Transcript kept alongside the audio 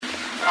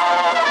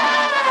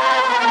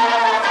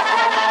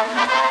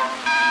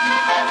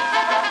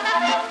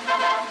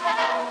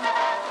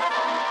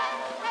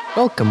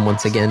Welcome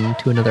once again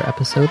to another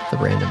episode of the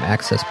Random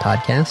Access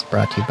Podcast,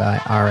 brought to you by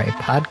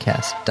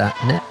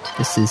rapodcast.net.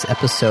 This is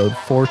episode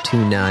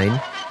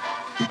 429,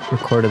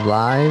 recorded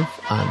live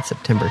on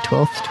September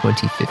 12th,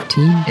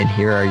 2015, and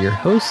here are your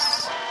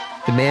hosts.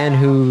 The man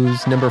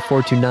whose number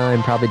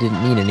 429 probably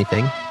didn't mean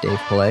anything, Dave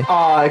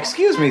Pillay.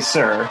 Excuse me,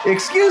 sir.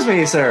 Excuse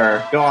me,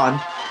 sir. Go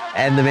on.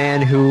 And the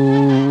man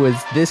who was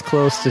this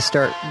close to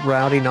start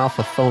rounding off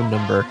a phone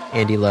number,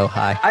 Andy Lowe.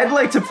 Hi. I'd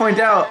like to point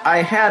out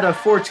I had a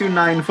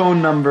 429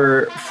 phone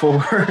number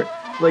for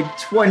like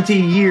 20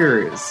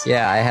 years.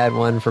 Yeah, I had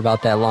one for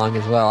about that long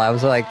as well. I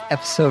was like,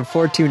 episode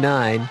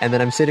 429, and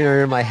then I'm sitting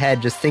there in my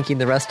head just thinking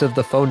the rest of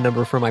the phone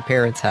number for my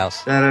parents'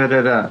 house.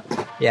 Da-da-da-da.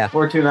 Yeah.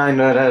 429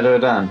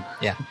 da-da-da-da.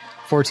 Yeah.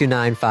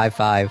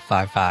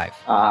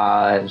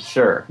 429-5555.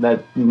 Sure.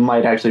 That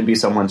might actually be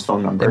someone's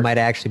phone number. There might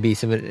actually be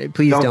some.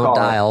 Please don't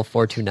dial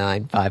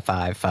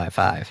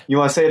 429-5555. You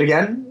want to say it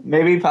again?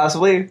 Maybe,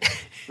 possibly?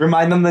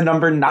 Remind them the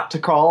number not to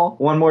call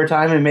one more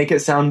time and make it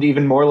sound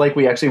even more like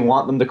we actually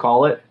want them to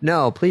call it?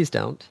 No, please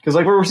don't. Because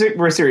like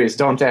we're serious.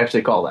 Don't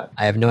actually call that.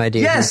 I have no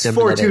idea. Yes,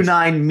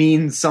 429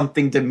 means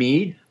something to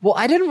me. Well,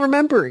 I didn't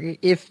remember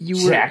if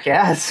you were...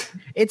 Jackass.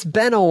 It's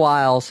been a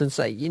while since,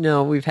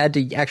 we've had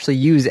to actually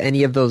use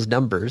any of those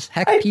numbers.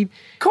 Heck, I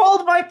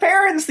called my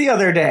parents the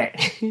other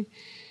day.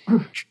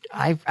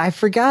 I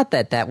forgot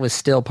that was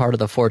still part of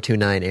the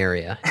 429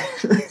 area.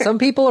 Some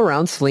people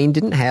around Saline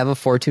didn't have a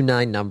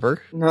 429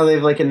 number. No, they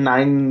have like a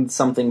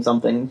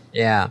 9-something.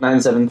 Yeah.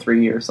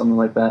 973 or something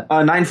like that.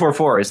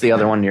 944 is the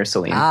other one near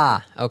Saline.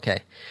 Ah,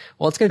 okay.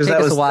 Well, it's going to take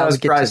us a while to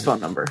get to Bry's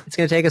phone number. It's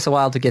going to take us a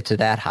while to get to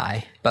that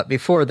high. But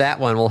before that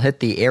one, we'll hit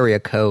the area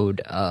code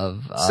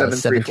of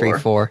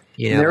 734.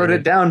 Narrowed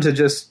it down to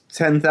just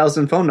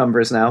 10,000 phone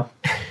numbers now.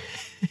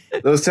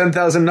 Those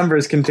 10,000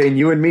 numbers contain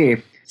you and me.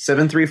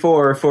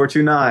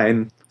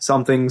 734-429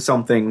 something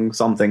something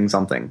something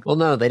something. Well,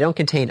 no, they don't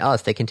contain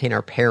us. They contain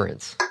our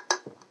parents.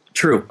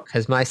 True.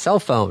 Because my cell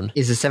phone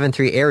is a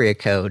 73 area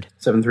code.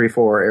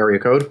 734 area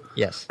code?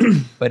 Yes.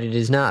 But it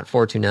is not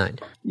 429.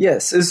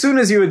 Yes. As soon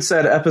as you had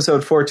said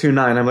episode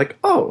 429, I'm like,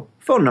 oh,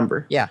 phone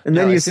number. Yeah. And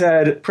then you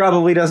said,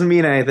 probably doesn't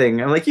mean anything.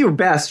 I'm like, you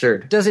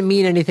bastard. Doesn't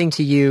mean anything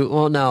to you.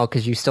 Well, no,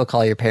 because you still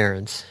call your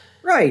parents.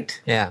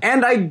 Right. Yeah.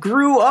 And I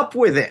grew up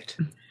with it.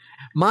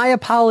 My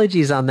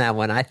apologies on that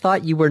one. I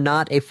thought you were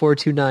not a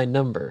 429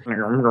 number.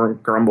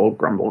 Grumble,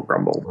 grumble,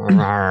 grumble.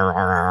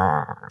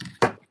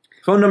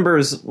 Phone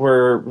numbers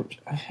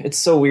it's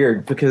so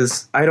weird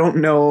because I don't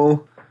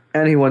know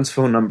anyone's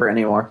phone number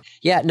anymore.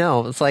 Yeah,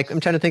 no, it's like, I'm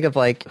trying to think of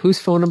whose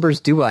phone numbers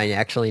do I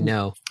actually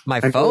know? My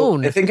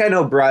phone? I think I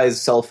know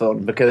Bry's cell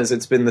phone because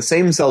it's been the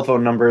same cell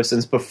phone number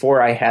since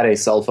before I had a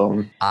cell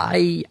phone.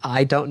 I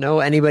don't know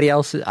anybody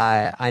else.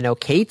 I know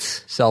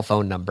Kate's cell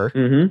phone number.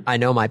 Mm-hmm. I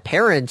know my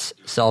parents'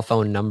 cell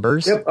phone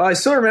numbers. Yep, I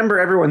still remember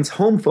everyone's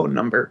home phone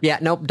number. Yeah,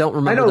 nope, don't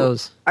remember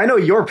those. I know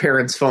your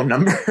parents' phone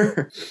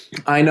number.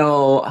 I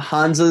know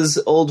Hans's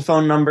old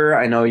phone number.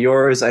 I know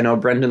yours. I know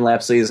Brendan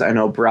Lapsley's. I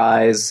know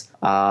Bry's.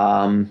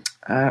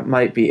 That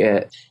might be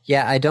it.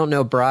 Yeah, I don't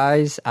know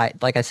Bry's.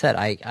 Like I said,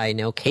 I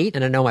know Kate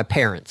and I know my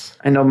parents.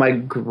 I know my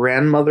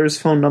grandmother's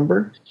phone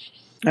number.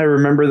 I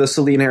remember the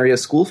Saline area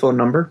school phone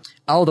number.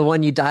 Oh, the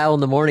one you dial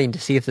in the morning to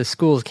see if the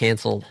school's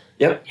canceled.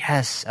 Yep.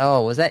 Yes.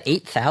 Oh, was that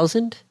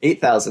 8,000?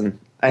 8,000.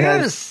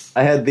 Yes.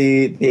 I had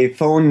the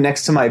phone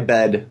next to my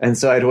bed, and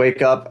so I'd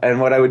wake up,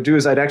 and what I would do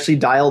is I'd actually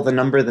dial the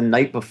number the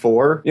night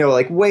before,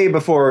 way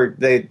before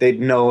they'd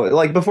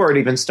know, before it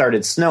even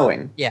started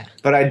snowing. Yeah.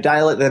 But I'd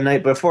dial it the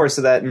night before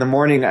so that in the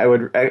morning I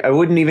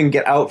wouldn't even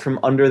get out from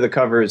under the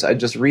covers.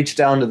 I'd just reach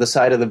down to the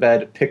side of the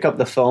bed, pick up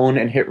the phone,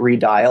 and hit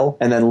redial,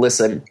 and then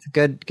listen.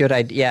 Good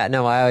idea. Yeah,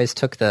 no, I always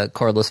took the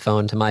cordless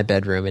phone to my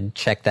bedroom and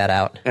checked that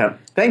out. Yeah.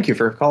 Thank you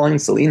for calling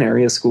Saline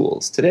Area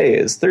Schools. Today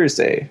is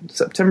Thursday,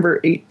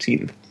 September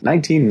 18th,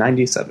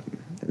 1997.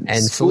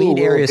 And Saline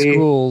Area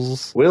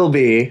Schools will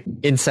be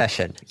in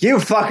session. You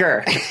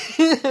fucker!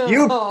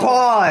 You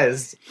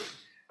paused!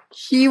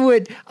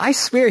 I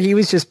swear he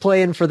was just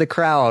playing for the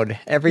crowd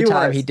every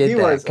time he did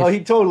that. Oh,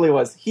 he totally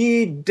was.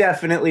 He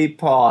definitely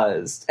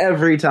paused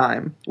every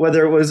time.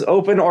 Whether it was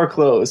open or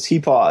closed, he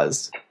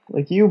paused.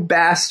 You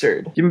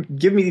bastard.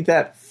 Give me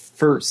that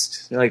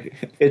first.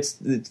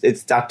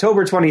 It's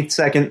October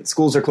 22nd.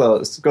 Schools are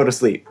closed. Go to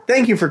sleep.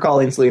 Thank you for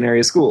calling Saline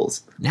Area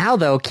Schools. Now,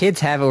 though,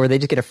 kids have it where they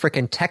just get a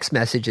frickin' text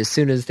message as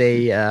soon as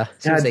they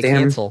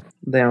cancel.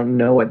 They don't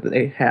know what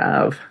they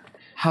have.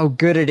 How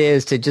good it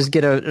is to just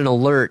get an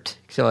alert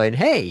saying,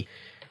 hey,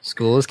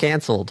 school is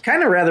canceled.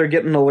 Kind of rather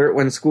get an alert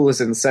when school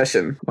is in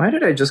session. Why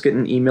did I just get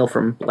an email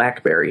from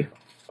BlackBerry?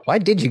 Why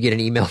did you get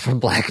an email from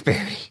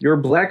BlackBerry? Your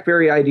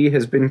BlackBerry ID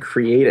has been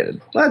created.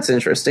 Well, that's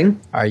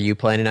interesting. Are you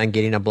planning on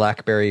getting a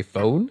BlackBerry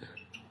phone?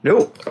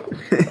 Nope.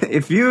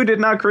 If you did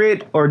not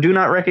create or do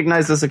not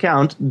recognize this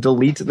account,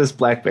 delete this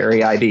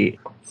BlackBerry ID.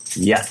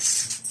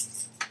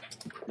 Yes.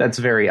 That's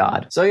very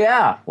odd. So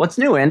yeah, what's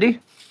new,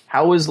 Andy?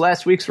 How was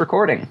last week's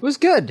recording? It was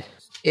good.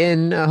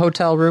 in a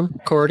hotel room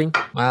recording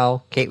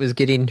while Kate was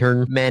getting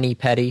her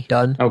mani-pedi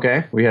done.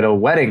 Okay, we had a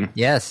wedding.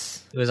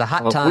 Yes, it was a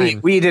hot Well, time.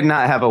 we did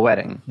not have a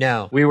wedding.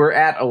 No. We were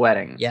at a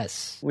wedding.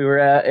 Yes. We were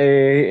at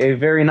a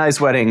very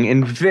nice wedding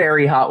in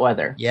very hot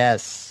weather.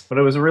 Yes. But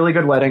it was a really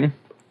good wedding.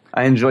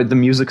 I enjoyed the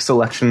music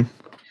selection.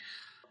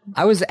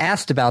 I was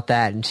asked about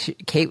that, and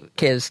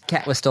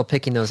Kat was still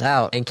picking those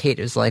out, and Kate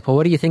was like, well,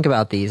 what do you think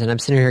about these? And I'm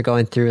sitting here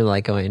going through,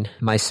 like, am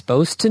I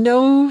supposed to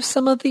know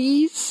some of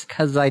these?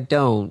 Because I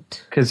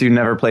don't. Because you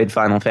never played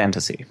Final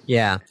Fantasy.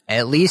 Yeah.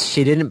 At least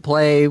she didn't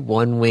play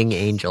One Wing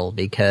Angel,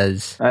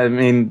 because... I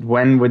mean,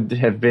 when would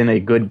have been a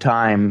good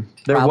time?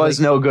 There Probably. Was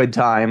no good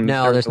time.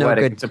 No, during there's the no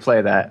wedding good... to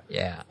play that.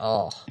 Yeah.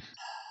 Oh.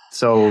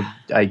 So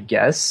I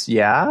guess,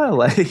 yeah,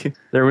 like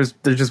there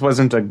just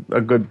wasn't a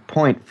good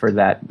point for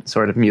that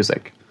sort of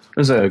music.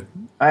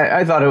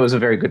 I thought it was a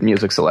very good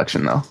music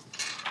selection, though.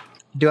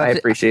 I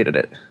appreciated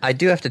it. I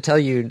do have to tell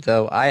you,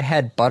 though, I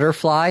had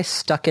Butterfly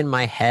stuck in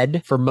my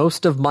head for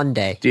most of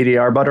Monday.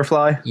 DDR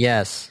Butterfly?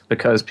 Yes.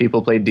 Because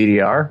people played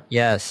DDR?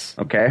 Yes.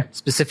 Okay.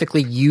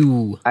 Specifically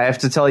you. I have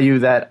to tell you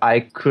that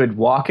I could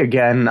walk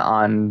again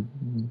on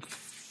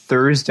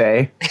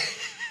Thursday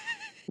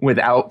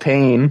without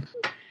pain.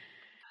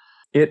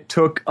 It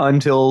took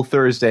until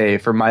Thursday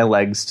for my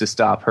legs to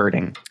stop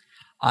hurting.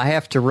 I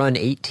have to run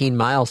 18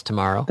 miles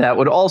tomorrow. That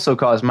would also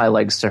cause my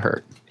legs to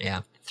hurt.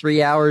 Yeah.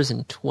 3 hours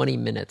and 20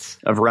 minutes.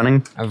 Of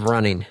running? Of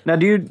running. Now,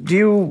 do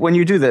you when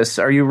you do this,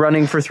 are you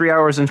running for 3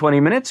 hours and 20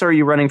 minutes, or are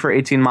you running for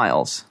 18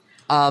 miles?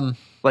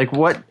 Like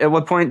at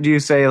what point do you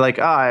say like,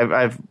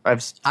 I've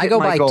I go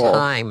my by goal.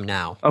 time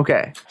now.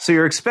 Okay. So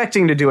you're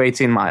expecting to do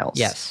 18 miles.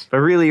 Yes. But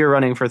really you're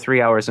running for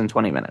 3 hours and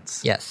 20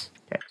 minutes. Yes.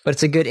 Okay. But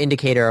it's a good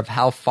indicator of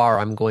how far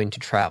I'm going to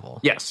travel.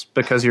 Yes,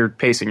 because you're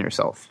pacing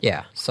yourself.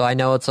 Yeah. So I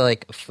know it's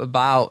like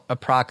about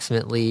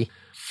approximately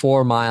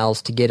 4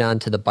 miles to get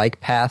onto the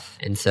bike path.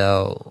 And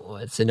so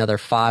it's another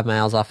 5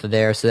 miles off of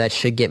there. So that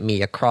should get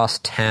me across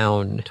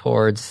town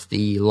towards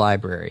the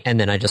library. And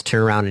then I just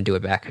turn around and do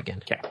it back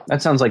again. Okay.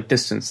 That sounds like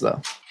distance,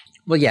 though.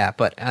 Well, yeah,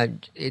 but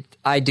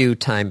I do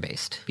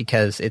time-based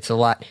because it's a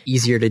lot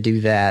easier to do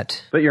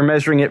that. But you're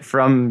measuring it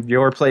from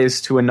your place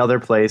to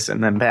another place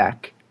and then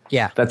back.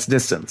 Yeah. That's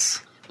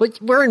distance.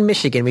 But we're in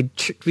Michigan.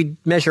 We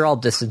measure all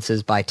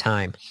distances by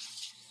time.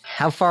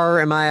 How far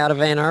am I out of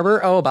Ann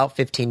Arbor? Oh, about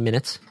 15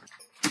 minutes.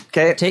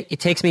 Okay. It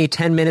takes me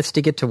 10 minutes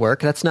to get to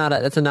work. It's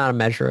a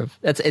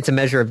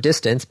measure of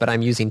distance, but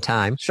I'm using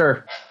time.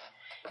 Sure.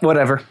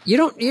 Whatever. You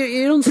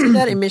don't see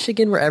that in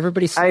Michigan where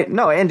everybody's...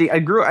 No, Andy,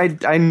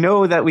 I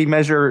know that we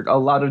measure a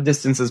lot of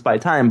distances by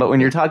time, but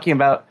when you're talking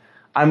about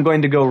I'm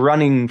going to go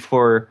running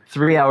for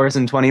 3 hours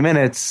and 20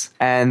 minutes,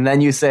 and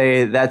then you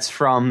say that's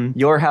from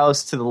your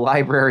house to the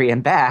library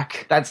and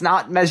back, that's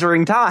not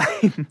measuring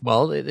time.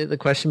 Well, the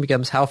question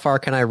becomes, how far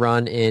can I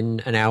run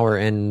in an hour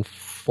and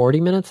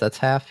 40 minutes? That's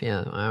half.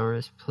 Yeah,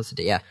 hours plus a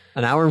day. Yeah.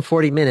 An hour and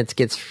 40 minutes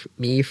gets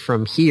me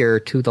from here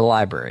to the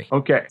library.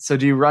 Okay. So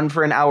do you run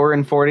for an hour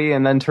and 40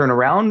 and then turn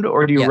around,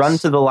 or do you Yes. run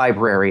to the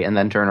library and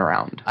then turn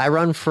around? I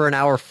run for an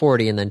hour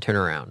 40 and then turn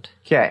around.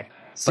 Okay.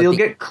 So But you'll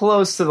get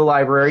close to the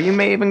library. You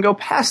may even go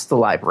past the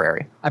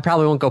library. I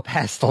probably won't go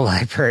past the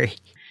library.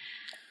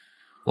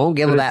 Won't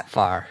get that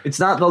far. It's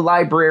not the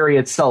library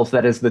itself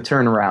that is the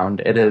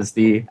turnaround. It is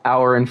the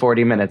hour and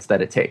 40 minutes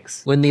that it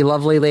takes. When the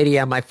lovely lady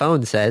on my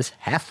phone says,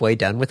 halfway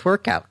done with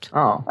workout.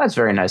 Oh, that's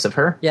very nice of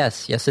her.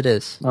 Yes, it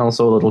is.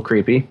 Also a little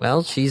creepy.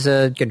 Well, she's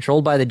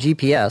controlled by the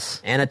GPS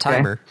and a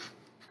timer.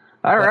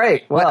 All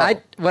right. Well,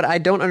 What I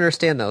don't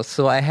understand, though,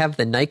 so I have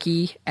the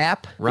Nike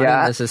app running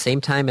at the same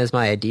time as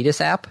my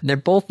Adidas app, and they're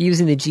both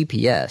using the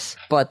GPS,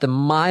 but the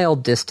mile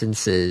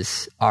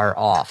distances are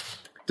off.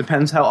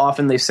 depends how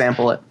often they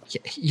sample it.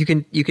 You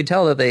can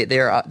tell that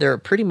they're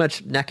pretty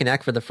much neck and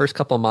neck for the first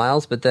couple of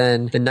miles, but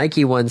then the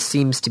Nike one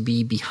seems to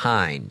be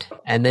behind,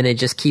 and then it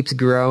just keeps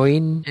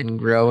growing and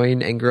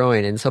growing and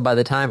growing, and so by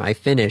the time I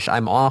finish,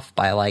 I'm off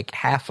by like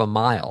half a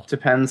mile.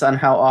 Depends on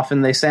how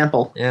often they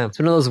sample. Yeah, it's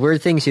one of those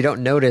weird things you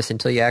don't notice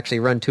until you actually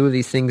run two of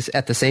these things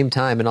at the same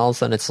time, and all of a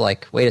sudden it's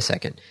like, wait a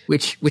second,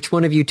 which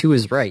one of you two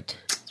is right?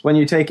 It's when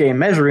you take a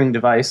measuring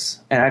device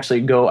and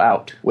actually go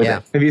out with Yeah.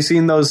 it. Have you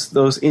seen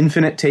those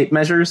infinite tape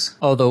measures?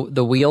 Oh,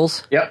 the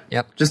wheels? Yep.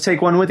 Just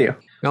take one with you.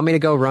 You want me to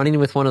go running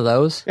with one of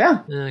those? Yeah.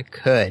 I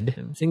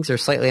could. Things are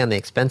slightly on the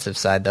expensive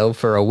side, though,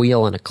 for a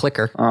wheel and a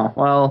clicker. Oh,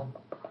 well,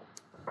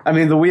 I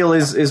mean, the wheel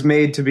is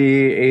made to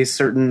be a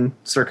certain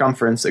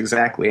circumference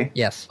exactly.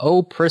 Yes.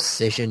 Oh,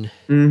 precision.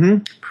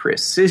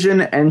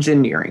 Precision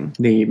engineering.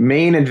 The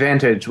main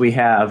advantage we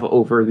have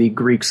over the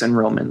Greeks and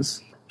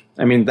Romans.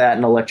 I mean, that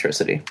and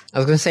electricity. I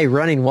was going to say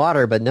running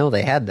water, but no,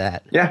 they had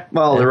that. Yeah,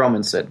 well, the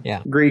Romans did.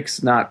 Yeah.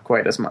 Greeks, not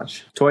quite as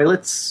much.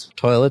 Toilets.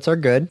 Toilets are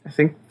good. I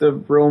think the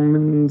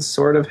Romans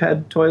sort of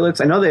had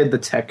toilets. I know they had the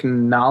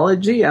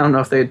technology. I don't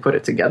know if they had put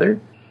it together.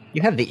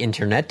 You have the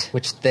internet,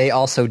 which they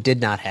also did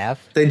not have.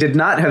 They did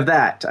not have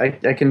that.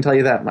 I can tell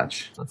you that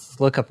much. Let's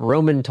look up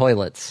Roman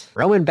toilets.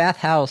 Roman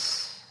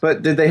bathhouse.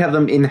 But did they have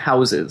them in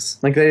houses?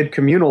 Like they had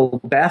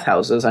communal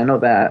bathhouses, I know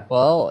that.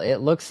 Well, it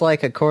looks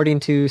like, according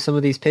to some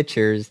of these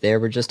pictures, there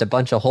were just a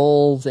bunch of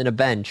holes in a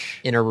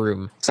bench in a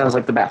room. Sounds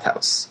like the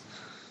bathhouse.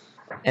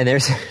 And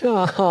there's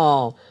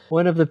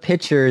one of the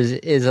pictures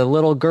is a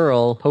little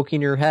girl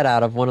poking her head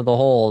out of one of the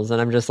holes, and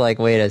I'm just like,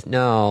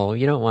 no,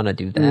 you don't want to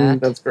do that.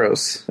 That's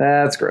gross.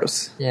 That's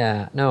gross.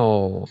 Yeah,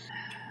 no.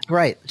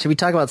 Right. Should we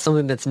talk about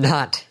something that's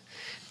not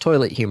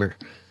toilet humor?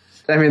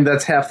 I mean,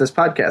 that's half this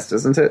podcast,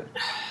 isn't it?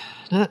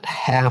 Not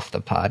half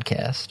the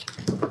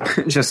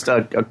podcast. Just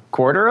a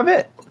quarter of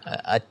it?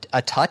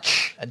 A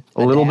touch?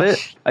 A little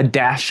dash? bit? A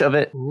dash of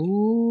it?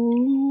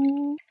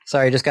 Ooh.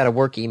 Sorry, I just got a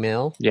work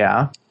email.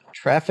 Yeah.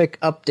 Traffic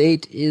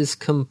update is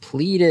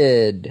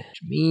completed,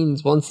 which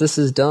means once this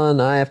is done,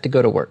 I have to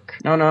go to work.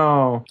 Oh,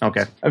 no.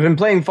 Okay. I've been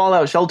playing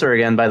Fallout Shelter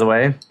again, by the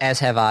way. As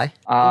have I.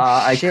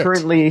 I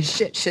currently...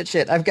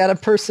 Shit. I've got a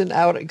person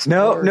out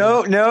exploring.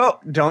 No.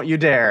 Don't you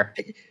dare.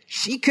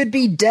 She could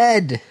be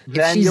dead.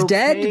 Then if she's you'll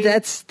dead, pay-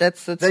 that's Then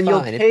fine.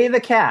 you'll pay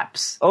the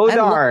caps. Oh,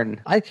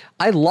 darn.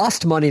 I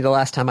lost money the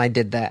last time I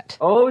did that.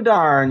 Oh,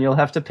 darn. You'll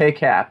have to pay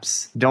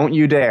caps. Don't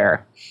you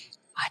dare.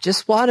 I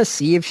just want to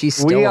see if she's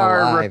still We are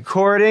alive.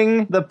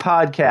 recording the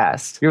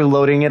podcast. You're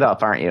loading it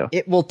up, aren't you?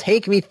 It will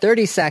take me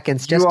 30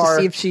 seconds just You to are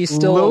see if she's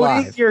still loading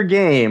alive. your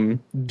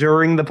game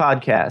during the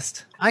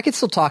podcast. I could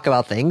still talk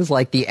about things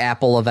like the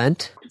Apple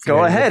event.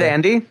 Go ahead,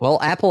 Andy. Well,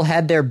 Apple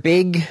had their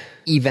big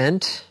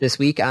event this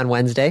week on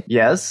Wednesday.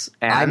 Yes,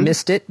 and I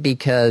missed it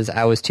because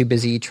I was too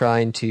busy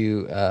trying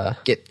to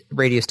get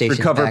radio stations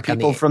recover back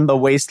people on the... from the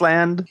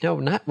wasteland. No,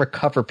 not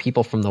recover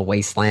people from the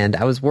wasteland.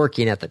 I was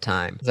working at the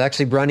time. I was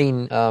actually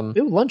running...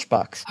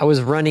 Lunchbox. I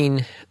was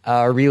running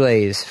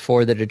relays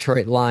for the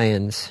Detroit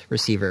Lions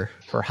receiver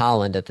for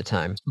Holland at the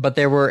time. But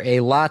there were a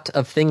lot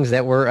of things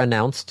that were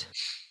announced.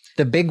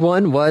 The big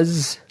one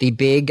was the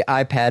big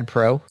iPad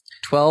Pro.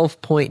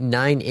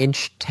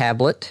 12.9-inch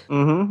tablet.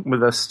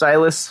 With a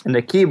stylus and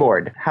a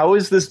keyboard. How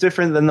is this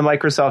different than the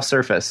Microsoft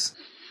Surface?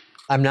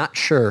 I'm not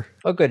sure.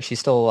 Oh, good. She's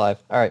still alive.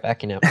 All right,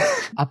 backing out.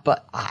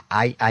 But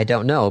I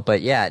don't know.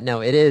 But yeah,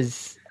 no, it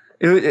is.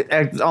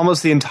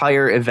 Almost the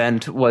entire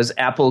event was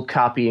Apple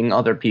copying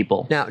other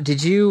people. Now,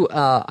 did you...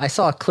 I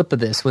saw a clip of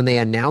this when they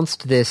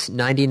announced this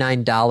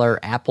 $99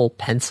 Apple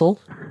Pencil.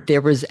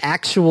 There was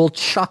actual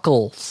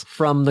chuckles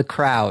from the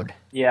crowd.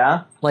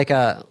 Yeah? Like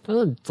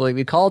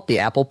we call it the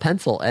Apple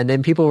Pencil. And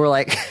then people were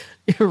like,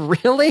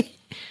 really?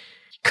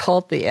 Call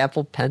it the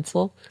Apple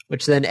Pencil?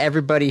 Which then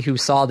everybody who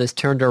saw this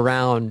turned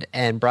around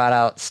and brought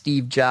out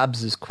Steve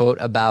Jobs' quote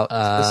about...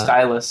 the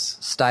stylus.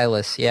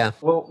 Stylus, yeah.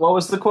 What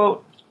was the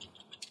quote?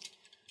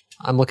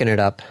 I'm looking it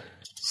up.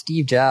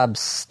 Steve Jobs'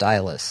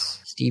 stylus.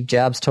 Steve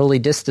Jobs totally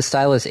dissed the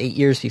stylus 8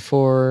 years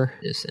before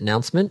this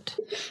announcement.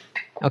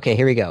 Okay,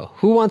 here we go.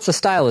 Who wants a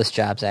stylus?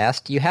 Jobs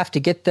asked. You have to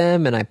get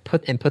them, and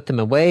put them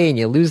away, and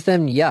you lose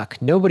them. Yuck!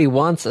 Nobody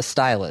wants a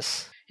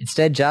stylus.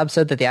 Instead, Jobs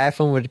said that the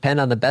iPhone would depend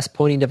on the best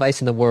pointing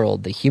device in the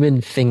world, the human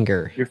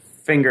finger. Your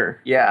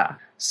finger, yeah.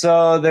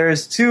 So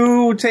there's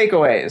two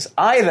takeaways.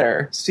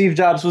 Either Steve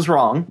Jobs was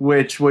wrong,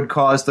 which would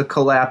cause the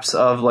collapse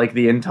of like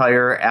the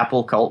entire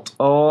Apple cult,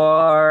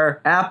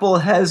 or Apple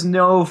has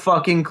no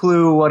fucking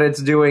clue what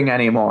it's doing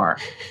anymore.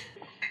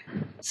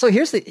 So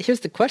here's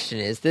the question: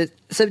 is that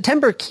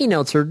September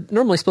keynotes are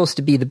normally supposed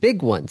to be the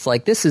big ones?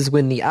 Like this is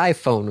when the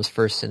iPhone was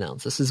first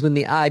announced. This is when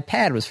the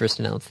iPad was first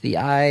announced.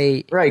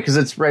 Right, because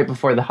it's right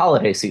before the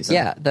holiday season.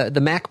 Yeah, the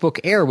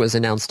MacBook Air was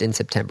announced in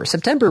September.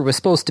 September was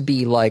supposed to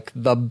be like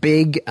the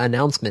big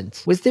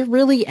announcement. Was there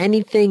really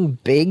anything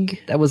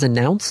big that was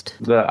announced?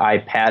 The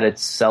iPad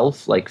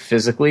itself, like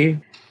physically.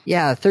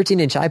 Yeah,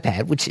 13-inch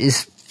iPad, which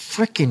is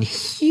freaking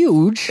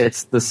huge.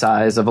 It's the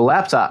size of a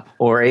laptop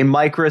or a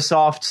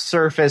Microsoft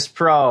Surface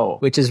Pro,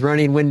 which is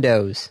running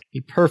Windows.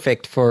 Be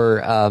perfect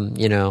for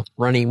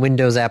running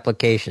Windows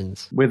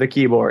applications with a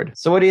keyboard.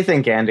 So what do you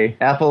think, Andy?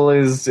 Apple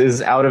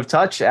is out of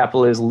touch.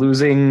 Apple is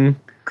losing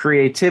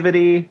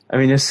creativity. I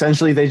mean,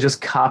 essentially they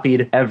just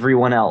copied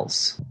everyone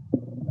else.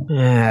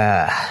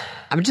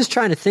 I'm just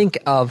trying to think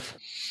of...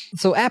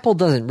 So Apple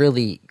doesn't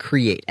really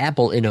create.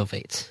 Apple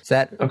innovates. Is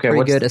that a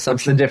pretty good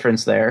assumption? What's the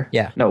difference there?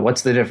 Yeah. No,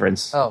 what's the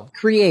difference? Oh,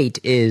 create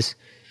is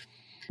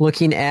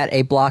looking at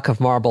a block of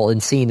marble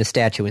and seeing the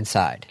statue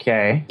inside.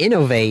 Okay.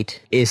 Innovate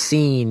is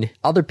seeing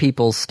other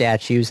people's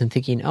statues and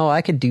thinking, oh,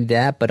 I could do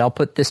that, but I'll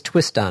put this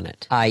twist on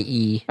it,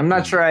 i.e. I'm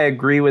not sure I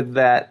agree with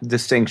that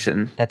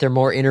distinction. That they're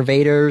more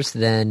innovators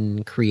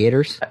than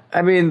creators?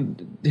 I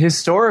mean,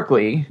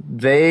 historically,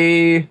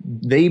 they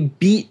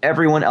beat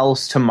everyone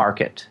else to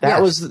market.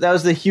 That was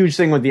the huge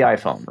thing with the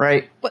iPhone,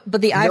 right?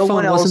 But the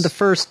iPhone wasn't the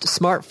first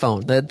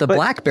smartphone. The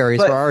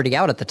Blackberries were already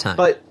out at the time.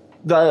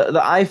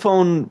 the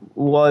iPhone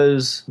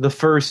was the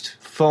first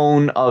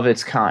phone of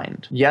its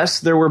kind.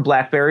 Yes, there were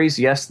Blackberries.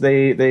 Yes,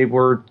 they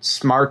were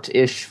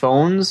smart-ish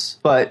phones,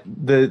 but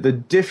the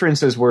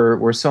differences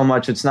were so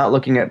much. It's not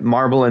looking at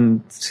marble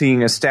and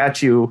seeing a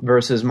statue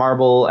versus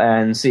marble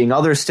and seeing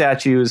other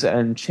statues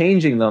and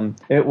changing them.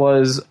 It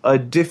was a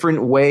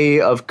different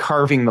way of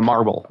carving the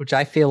marble. Which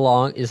I feel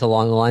is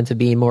along the lines of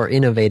being more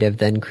innovative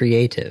than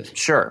creative.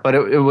 Sure, but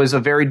it was a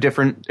very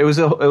different. It was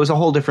a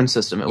whole different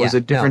system. It was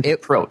a different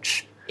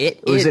approach. It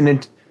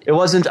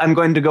wasn't, I'm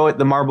going to go at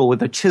the marble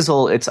with a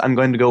chisel. It's, I'm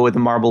going to go with the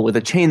marble with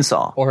a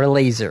chainsaw. Or a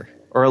laser.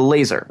 Or a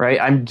laser, right?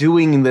 I'm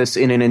doing this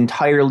in an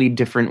entirely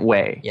different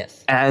way.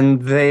 Yes.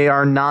 And they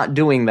are not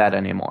doing that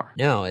anymore.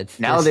 No,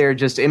 they're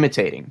just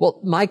imitating. Well,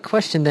 my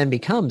question then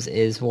becomes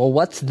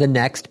what's the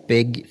next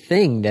big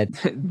thing that...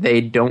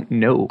 They don't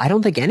know. I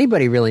don't think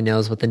anybody really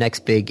knows what the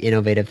next big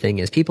innovative thing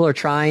is. People are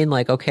trying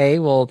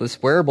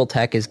this wearable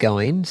tech is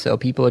going, so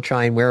people are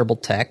trying wearable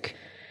tech.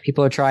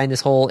 People are trying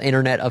this whole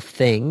Internet of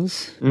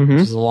Things, which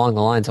is along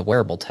the lines of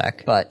wearable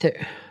tech. But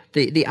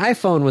the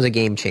iPhone was a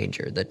game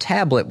changer. The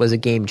tablet was a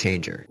game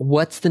changer.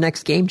 What's the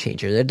next game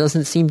changer? There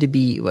doesn't seem to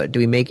be. What do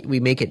we make? We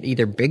make it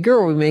either bigger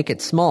or we make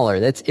it smaller.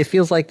 It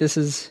feels like this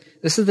is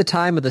the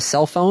time of the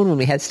cell phone when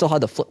we still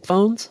had the flip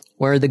phones,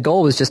 where the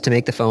goal was just to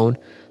make the phone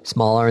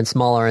smaller and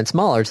smaller and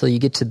smaller until you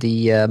get to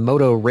the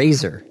Moto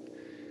Razr,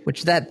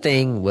 which that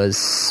thing was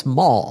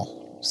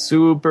small,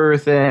 super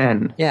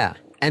thin. Yeah.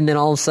 And then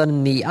all of a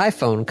sudden the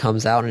iPhone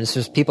comes out and it's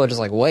just, people are just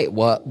like, wait,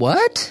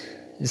 what?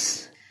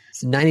 It's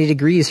 90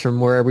 degrees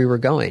from where we were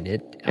going.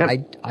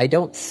 Yep. I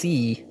don't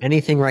see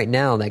anything right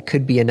now that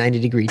could be a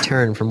 90-degree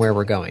turn from where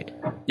we're going.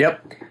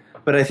 Yep.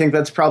 But I think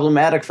that's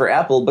problematic for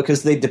Apple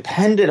because they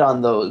depended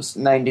on those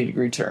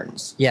 90-degree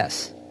turns.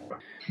 Yes.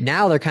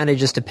 Now they're kind of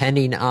just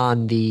depending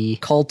on the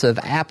cult of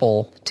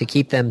Apple to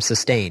keep them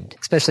sustained,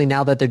 especially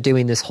now that they're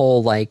doing this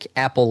whole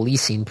Apple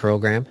leasing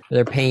program.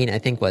 They're paying, I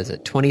think,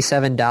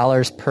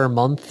 $27 per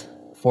month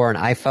for an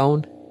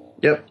iPhone?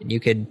 Yep. And you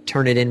could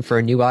turn it in for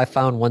a new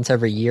iPhone once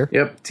every year?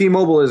 Yep.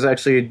 T-Mobile is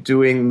actually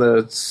doing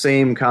the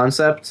same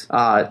concept,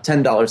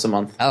 $10 a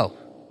month. Oh.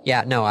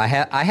 Yeah, no, I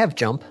have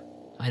Jump.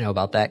 I know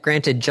about that.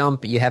 Granted,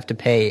 Jump, you have to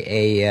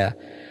pay a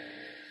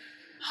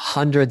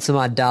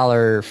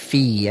 $100-some-odd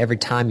fee every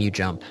time you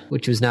jump,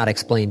 which was not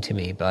explained to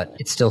me, but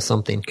it's still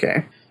something.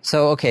 Okay.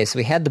 So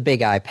we had the big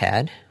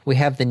iPad. We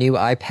have the new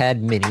iPad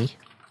mini.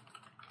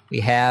 We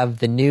have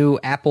the new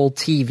Apple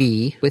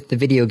TV with the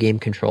video game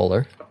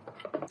controller.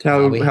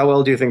 How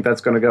well do you think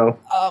that's going to go?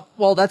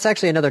 Well, that's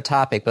actually another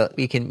topic, but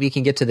we can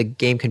get to the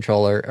game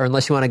controller, or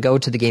unless you want to go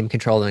to the game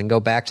controller and go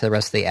back to the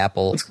rest of the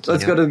Apple. Let's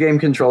go to the game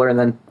controller and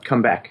then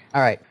come back.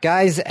 All right.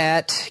 Guys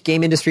at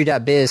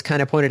GameIndustry.biz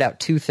kind of pointed out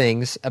two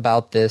things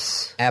about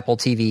this Apple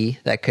TV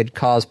that could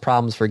cause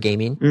problems for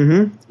gaming.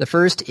 Mm-hmm. The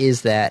first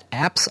is that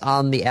apps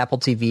on the Apple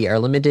TV are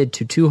limited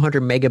to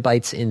 200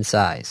 megabytes in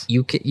size.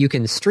 You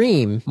can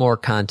stream more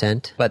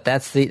content, but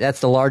that's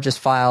the largest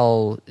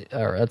file,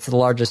 or that's the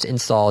largest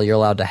install you're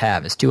allowed to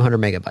have, is 200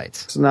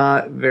 megabytes. It's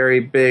not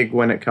very big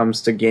when it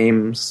comes to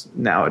games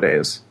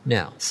nowadays.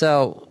 No.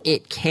 So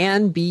it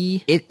can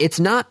be, it's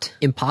not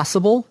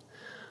impossible,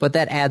 but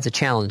that adds a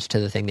challenge to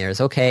the thing there. Is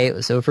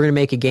okay, so if we're going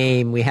to make a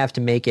game, we have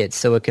to make it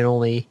so it's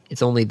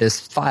only this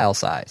file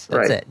size.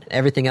 That's right. it.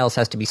 Everything else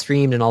has to be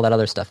streamed and all that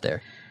other stuff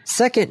there.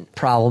 Second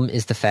problem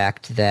is the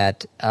fact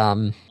that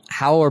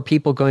how are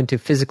people going to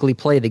physically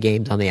play the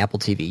games on the Apple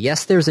TV?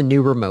 Yes, there's a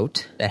new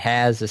remote that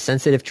has a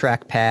sensitive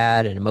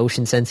trackpad and a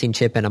motion sensing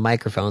chip and a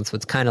microphone, so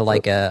it's kind of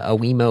like a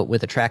Wiimote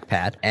with a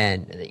trackpad.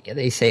 And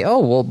they say, oh,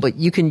 well, but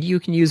you can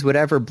use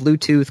whatever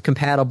Bluetooth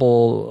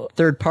compatible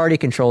third-party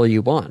controller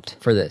you want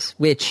for this,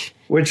 which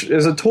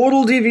is a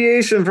total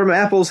deviation from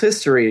Apple's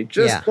history.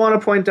 Just want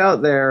to point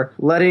out there,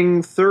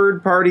 letting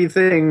third-party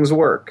things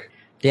work.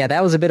 Yeah,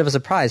 that was a bit of a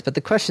surprise, but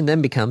the question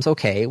then becomes,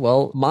 okay,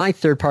 well, my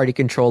third-party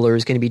controller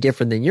is going to be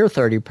different than your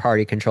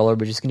third-party controller,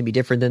 which is going to be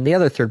different than the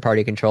other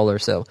third-party controller,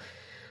 so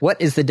what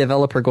is the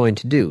developer going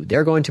to do?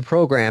 They're going to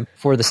program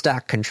for the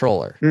stock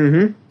controller,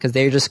 because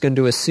they're just going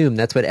to assume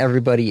that's what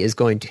everybody is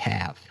going to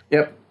have.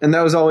 Yep, and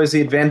that was always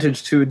the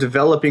advantage to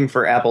developing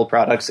for Apple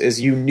products,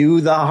 is you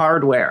knew the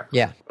hardware.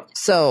 Yeah.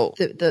 So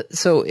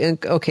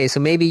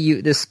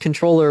maybe this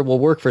controller will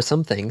work for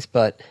some things,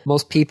 but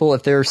most people,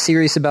 if they're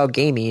serious about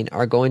gaming,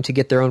 are going to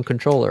get their own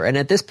controller. And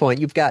at this point,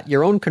 you've got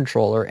your own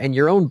controller and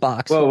your own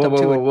box. Whoa.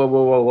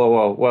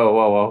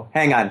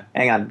 Hang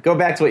on. Go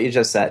back to what you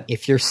just said.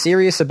 If you're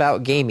serious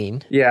about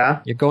gaming,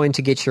 you're going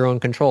to get your own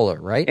controller,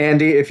 right?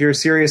 Andy, if you're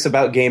serious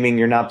about gaming,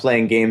 you're not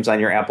playing games on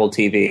your Apple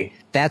TV.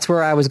 That's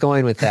where I was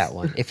going with that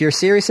one. If you're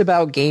serious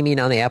about gaming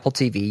on the Apple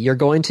TV, you're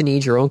going to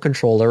need your own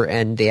controller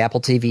and the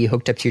Apple TV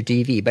hooked up to your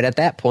TV. But at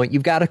that point,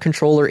 you've got a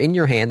controller in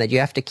your hand that you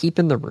have to keep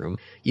in the room.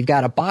 You've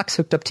got a box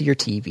hooked up to your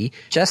TV,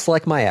 just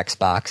like my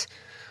Xbox.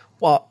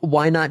 Well,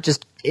 why not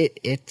just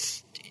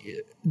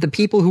the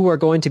people who are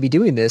going to be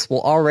doing this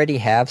will already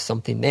have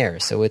something there.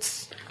 So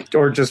it's...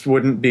 Or just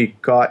wouldn't be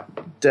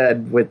caught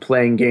dead with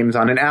playing games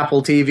on an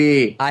Apple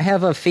TV. I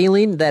have a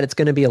feeling that it's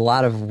going to be a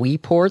lot of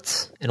Wii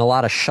ports and a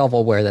lot of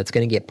shovelware that's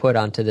going to get put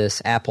onto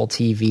this Apple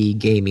TV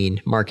gaming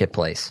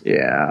marketplace.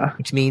 Yeah.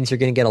 Which means you're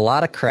going to get a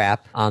lot of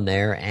crap on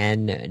there,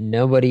 and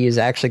nobody is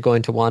actually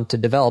going to want to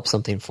develop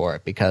something for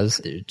it because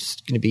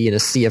it's going to be in a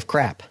sea of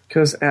crap.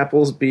 Because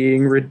Apple's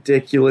being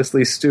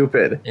ridiculously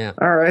stupid. Yeah.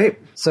 All right.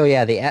 So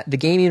yeah, the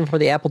gaming for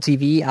the Apple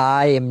TV,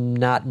 I am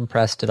not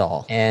impressed at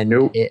all. And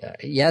Nope.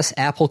 Yes,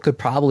 Apple could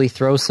probably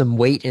throw some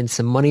weight and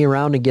some money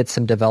around and get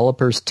some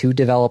developers to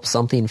develop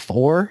something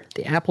for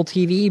the Apple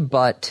TV,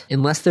 but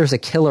unless there's a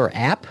killer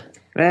app...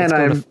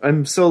 Man,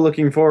 I'm so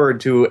looking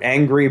forward to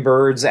Angry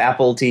Birds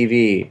Apple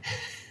TV.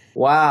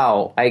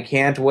 Wow, I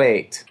can't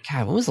wait.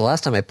 God, when was the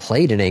last time I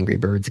played an Angry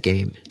Birds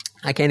game?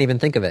 I can't even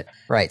think of it.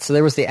 Right, so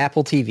there was the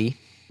Apple TV.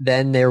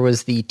 Then there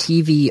was the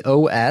TV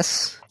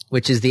OS,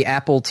 which is the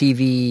Apple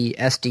TV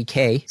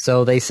SDK.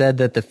 So they said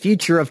that the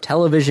future of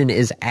television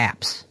is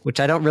apps, which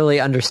I don't really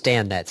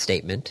understand that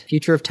statement.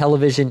 Future of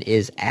television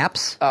is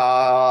apps?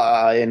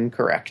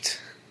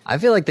 Incorrect. I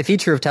feel like the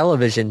future of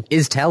television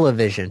is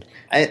television.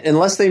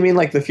 Unless they mean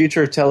like the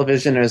future of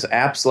television is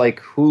apps like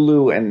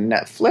Hulu and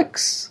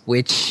Netflix.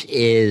 Which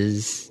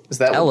is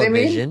that television. What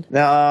they mean?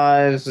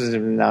 No, this is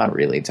not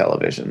really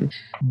television.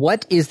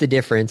 What is the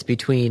difference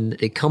between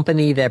the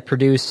company that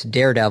produced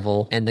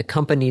Daredevil and the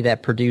company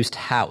that produced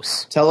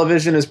House?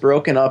 Television is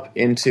broken up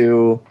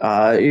into,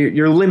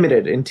 you're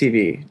limited in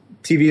TV.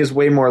 TV is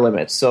way more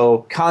limits. So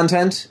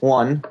content,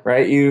 one,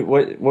 right?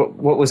 What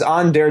was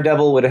on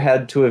Daredevil would have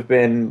had to have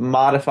been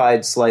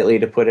modified slightly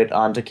to put it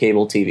onto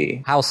cable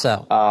TV. How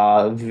so?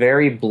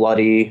 Very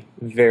bloody,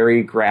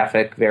 very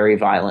graphic, very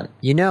violent.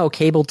 You know,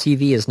 cable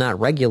TV is not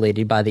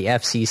regulated by the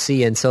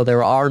FCC, and so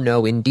there are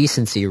no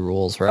indecency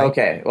rules, right?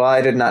 Okay, well,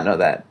 I did not know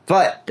that.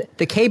 But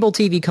the cable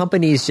TV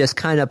companies just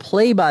kind of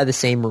play by the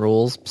same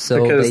rules,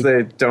 so because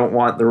they don't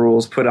want the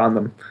rules put on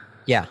them.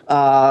 Yeah.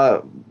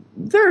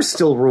 There are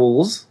still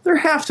rules. There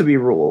have to be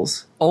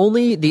rules.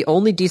 The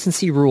only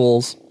decency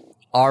rules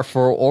are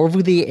for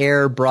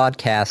over-the-air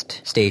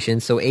broadcast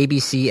stations, so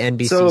ABC,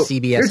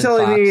 NBC, CBS, and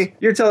Fox.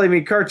 You're telling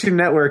me Cartoon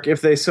Network, if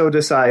they so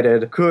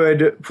decided,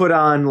 could put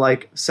on,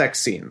 like,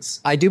 sex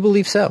scenes? I do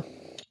believe so.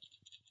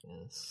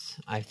 Yes.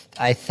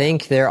 I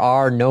think there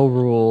are no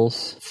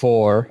rules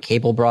for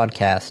cable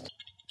broadcast.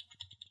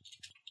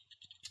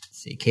 Let's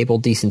see, cable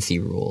decency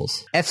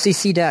rules.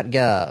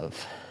 FCC.gov.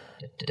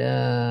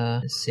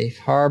 Safe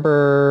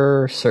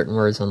harbor, certain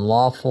words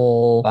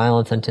unlawful,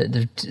 violence,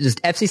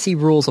 FCC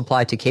rules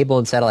apply to cable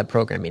and satellite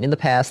programming. In the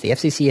past, the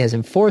FCC has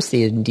enforced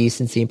the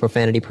indecency and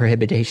profanity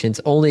prohibitions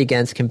only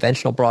against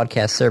conventional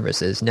broadcast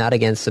services, not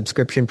against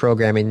subscription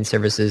programming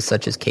services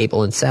such as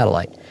cable and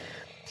satellite.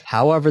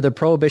 However, the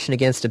prohibition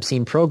against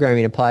obscene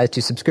programming applies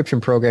to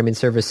subscription programming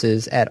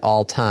services at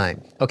all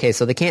time. Okay,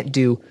 so they can't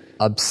do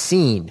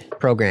obscene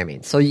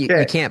programming. So you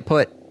can't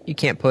put...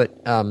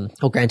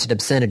 granted,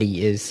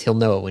 obscenity is, he'll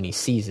know it when he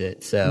sees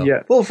it, so...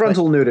 Yeah, full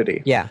frontal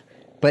nudity. Yeah,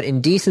 but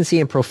indecency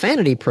and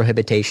profanity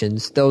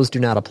prohibitions, those do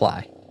not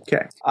apply.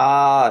 Okay.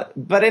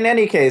 But in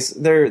any case,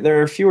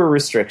 there are fewer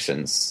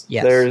restrictions.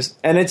 Yes.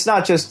 And it's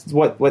not just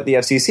what the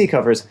FCC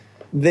covers.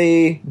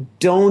 They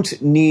don't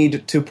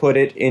need to put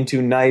it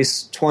into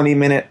nice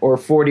 20-minute or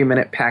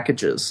 40-minute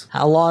packages.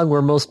 How long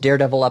were most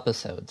Daredevil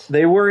episodes?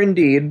 They were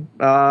indeed.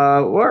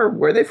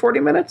 Were they 40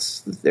 minutes?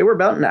 They were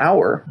about an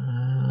hour.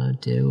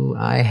 Do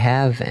I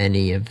have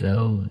any of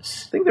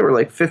those? I think they were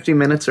like 50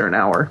 minutes or an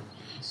hour.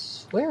 I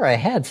swear I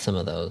had some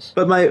of those.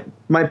 But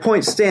my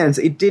point stands,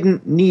 it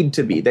didn't need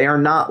to be. They are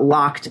not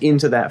locked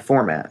into that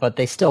format. But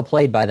they still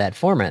played by that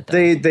format,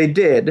 though. They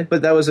did,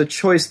 but that was a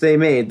choice they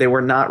made. They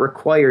were not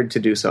required to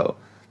do so.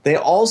 They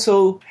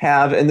also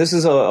have, and this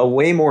is a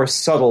way more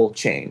subtle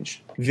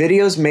change,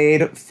 videos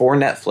made for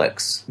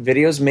Netflix,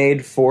 videos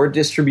made for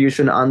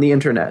distribution on the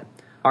internet,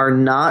 are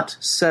not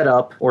set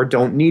up or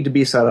don't need to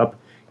be set up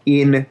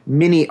in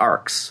mini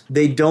arcs.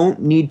 They don't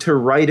need to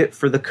write it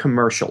for the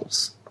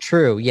commercials.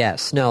 True,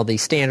 yes. No, the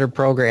standard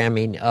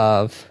programming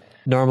of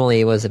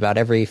normally was about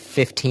every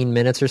 15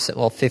 minutes or so.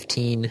 Well,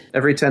 15.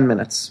 Every 10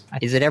 minutes.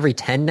 Is it every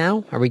 10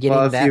 now? Are we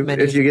getting that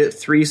many? If you get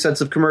 3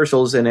 sets of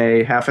commercials in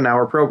a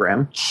half-an-hour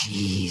program.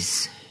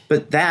 Jeez.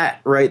 But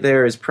that right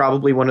there is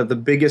probably one of the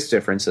biggest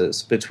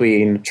differences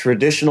between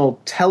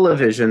traditional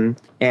television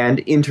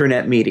and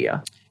internet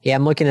media. Yeah,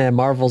 I'm looking at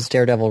Marvel's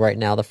Daredevil right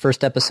now. The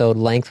first episode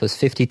length was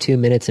 52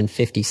 minutes and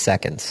 50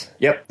 seconds.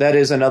 Yep, that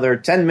is another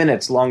 10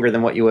 minutes longer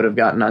than what you would have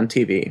gotten on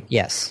TV.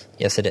 Yes,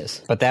 it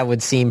is. But that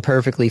would seem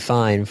perfectly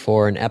fine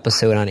for an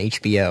episode on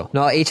HBO.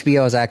 No,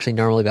 HBO is actually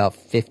normally about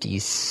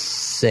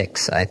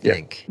 56, I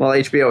think. Yeah. Well,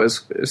 HBO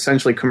is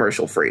essentially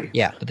commercial free.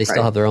 Yeah, but they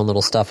still have their own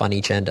little stuff on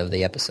each end of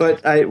the episode.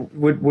 But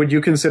would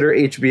you consider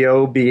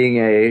HBO being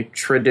a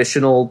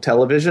traditional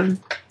television?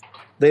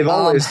 They've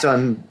always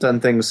done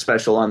things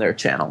special on their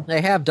channel.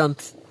 They have done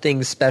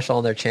things special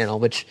on their channel,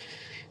 which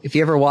if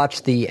you ever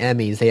watch the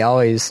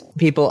Emmys,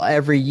 people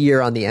every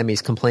year on the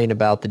Emmys complain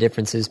about the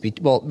differences.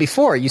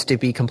 Before it used to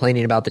be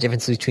complaining about the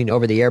differences between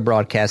over-the-air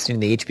broadcasting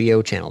and the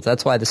HBO channels.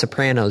 That's why The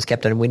Sopranos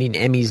kept on winning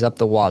Emmys up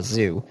the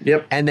wazoo.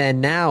 Yep. And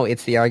then now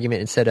it's the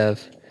argument, instead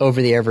of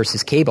over-the-air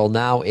versus cable,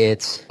 now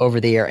it's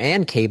over-the-air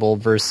and cable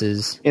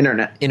versus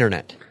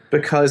internet.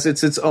 Because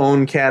it's its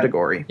own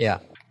category. Yeah.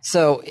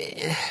 So,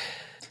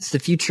 it's the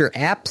future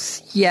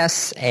apps,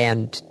 yes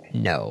and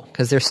no,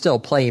 because they're still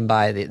playing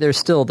by there's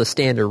still the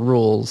standard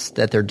rules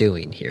that they're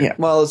doing here. Yeah.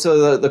 Well,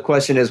 so the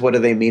question is, what do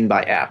they mean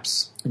by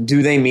apps?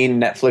 Do they mean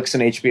Netflix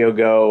and HBO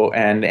Go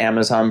and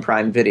Amazon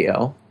Prime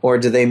Video? Or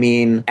do they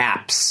mean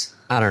apps?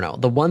 I don't know.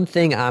 The one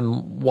thing I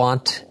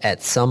want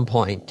at some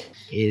point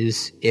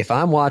is if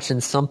I'm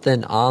watching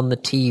something on the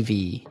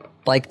TV,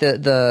 like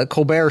the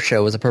Colbert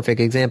Show is a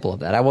perfect example of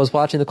that. I was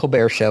watching the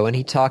Colbert Show, and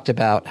he talked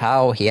about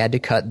how he had to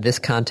cut this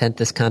content,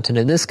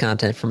 and this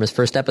content from his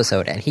first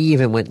episode, and he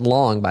even went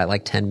long by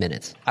like 10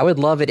 minutes. I would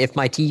love it if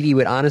my TV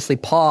would honestly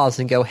pause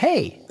and go,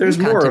 hey, there's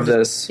more of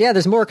this. Yeah,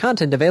 there's more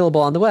content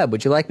available on the web.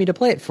 Would you like me to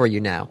play it for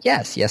you now?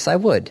 Yes, I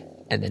would.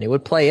 And then it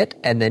would play it,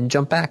 and then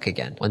jump back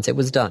again once it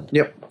was done.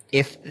 Yep.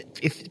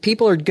 If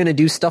people are going to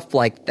do stuff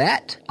like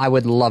that, I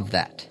would love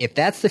that. If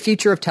that's the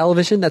future of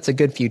television, that's a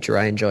good future.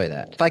 I enjoy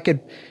that.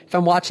 If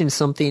I'm watching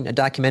a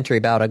documentary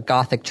about a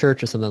Gothic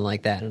church or something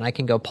like that, and I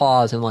can go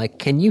pause and like,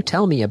 can you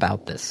tell me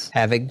about this?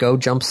 Have it go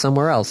jump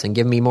somewhere else and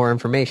give me more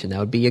information. That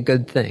would be a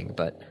good thing.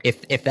 But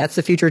if that's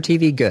the future of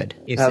TV, good.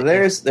 Now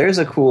there's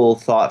a cool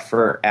thought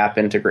for app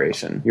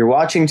integration. You're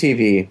watching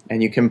TV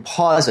and you can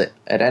pause it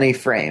at any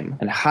frame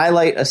and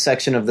highlight a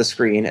section of the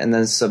screen and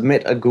then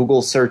submit a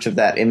Google search of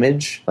that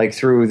image, like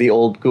through the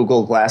old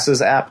Google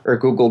Glasses app or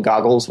Google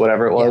Goggles,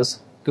 whatever it was.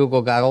 Yeah.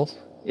 Google Goggles?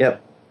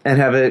 Yep. And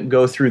have it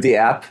go through the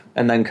app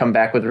and then come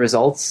back with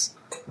results.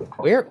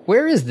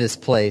 Where is this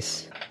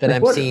place that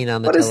I'm seeing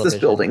on the television? What is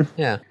this building?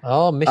 Yeah.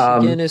 Oh,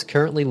 Michigan is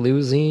currently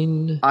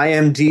losing.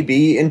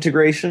 IMDb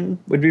integration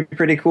would be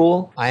pretty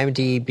cool.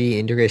 IMDb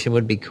integration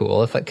would be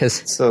cool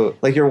so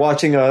like you're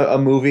watching a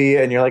movie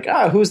and you're like,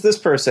 who's this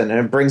person?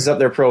 And it brings up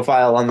their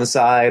profile on the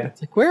side.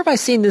 Like, where have I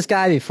seen this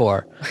guy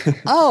before?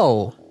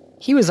 Oh.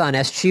 He was on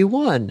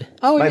SG-1.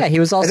 Oh, he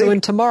was also in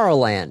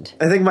Tomorrowland.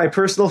 I think my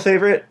personal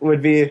favorite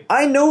would be,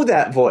 I know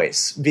that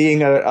voice,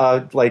 being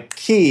a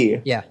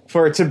key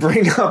for it to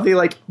bring up, be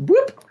like,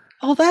 whoop.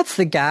 Oh, that's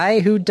the guy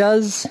who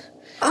does...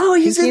 Oh,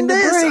 he's in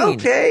this.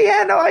 Okay,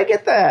 yeah, no, I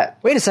get that.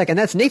 Wait a second,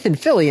 that's Nathan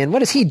Fillion.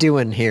 What is he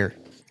doing here?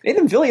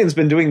 Nathan Fillion's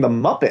been doing the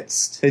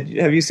Muppets.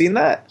 Have you seen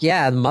that?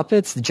 Yeah, the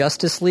Muppets, the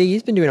Justice League.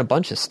 He's been doing a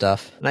bunch of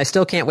stuff. And I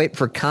still can't wait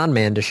for Con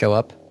Man to show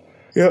up.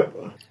 Yep.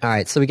 All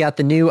right, so we got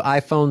the new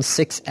iPhone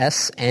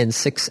 6S and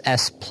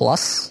 6S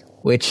Plus,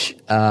 which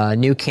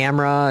new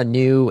camera,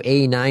 new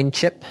A9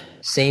 chip,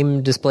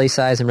 same display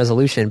size and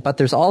resolution, but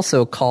there's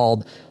also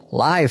called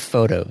Live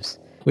Photos,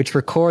 which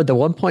record the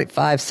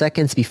 1.5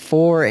 seconds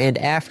before and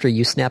after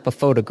you snap a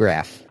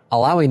photograph,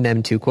 allowing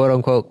them to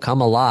quote-unquote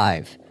come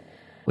alive,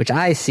 which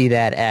I see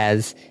that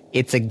as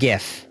it's a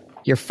GIF.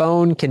 Your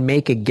phone can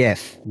make a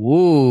GIF.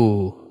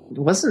 Woo!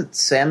 Wasn't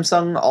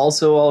Samsung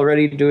also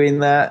already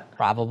doing that?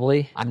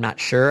 Probably. I'm not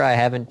sure. I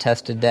haven't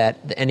tested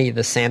any of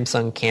the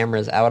Samsung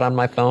cameras out on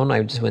my phone.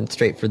 I just went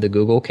straight for the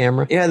Google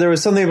camera. Yeah, there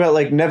was something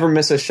about never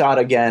miss a shot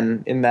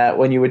again, in that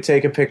when you would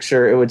take a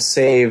picture, it would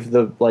save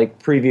the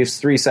previous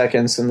 3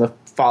 seconds and the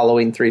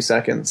following 3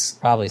 seconds.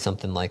 Probably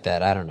something like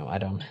that. I don't know.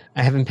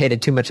 I haven't paid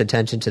too much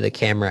attention to the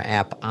camera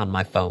app on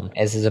my phone,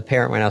 as is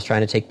apparent when I was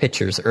trying to take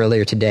pictures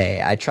earlier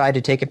today. I tried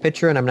to take a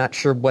picture and I'm not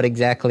sure what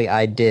exactly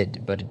I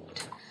did, but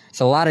it's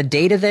a lot of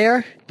data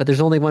there, but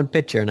there's only one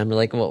picture, and I'm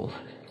like, well,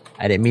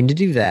 I didn't mean to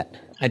do that.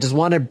 I just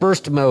wanted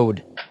burst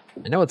mode.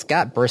 I know it's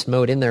got burst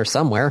mode in there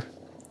somewhere.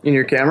 In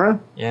your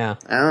camera? Yeah.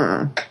 I don't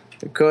know.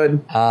 It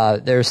could.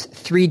 There's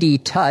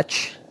 3D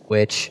touch,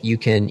 which you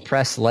can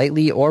press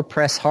lightly or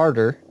press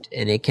harder,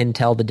 and it can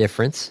tell the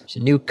difference. There's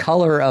a new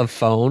color of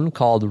phone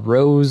called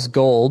Rose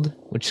Gold,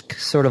 which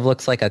sort of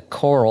looks like a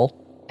coral.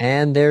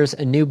 And there's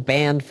a new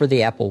band for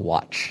the Apple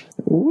Watch.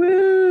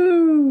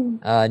 Woo!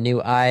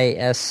 New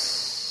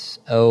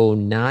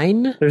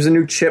ISO9. There's a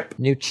new chip.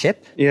 New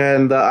chip? Yeah,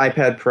 and the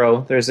iPad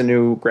Pro. There's a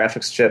new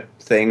graphics chip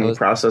thing,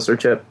 processor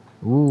chip.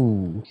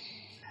 Ooh.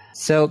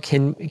 So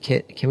can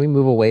we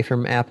move away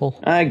from Apple?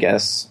 I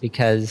guess.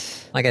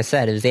 Because, like I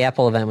said, the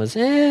Apple event was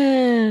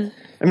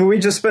I mean, we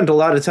just spent a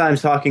lot of time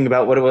talking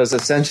about what it was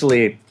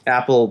essentially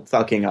Apple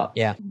fucking up.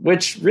 Yeah.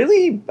 Which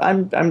really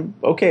I'm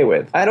okay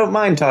with. I don't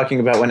mind talking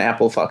about when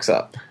Apple fucks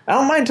up. I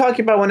don't mind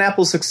talking about when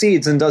Apple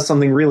succeeds and does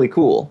something really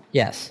cool.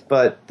 Yes.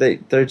 But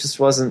there just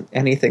wasn't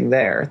anything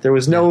there. There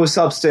was no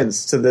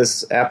substance to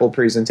this Apple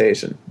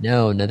presentation.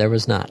 No, there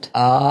was not.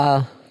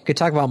 Could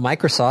talk about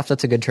Microsoft.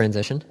 That's a good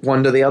transition.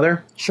 One to the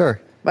other? Sure.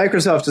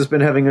 Microsoft has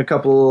been having a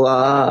couple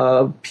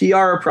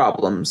PR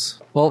problems.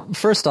 Well,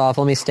 first off,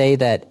 let me say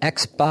that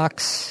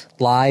Xbox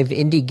Live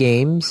Indie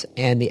Games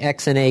and the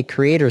XNA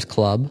Creators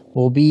Club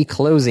will be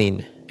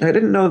closing. I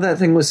didn't know that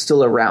thing was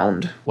still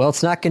around. Well,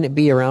 it's not going to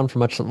be around for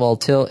much,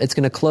 till it's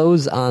going to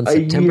close on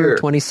September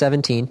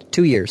 2017.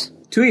 2 years.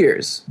 2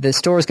 years. The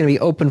store is going to be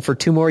open for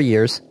 2 more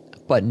years,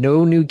 but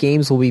no new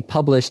games will be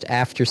published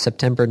after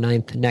September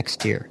 9th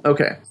next year.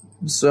 Okay.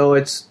 So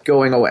it's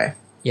going away.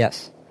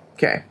 Yes.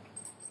 Okay.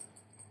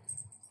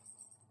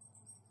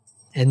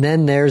 And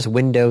then there's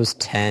Windows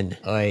 10.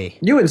 Oy.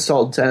 You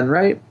installed 10,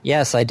 right?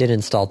 Yes, I did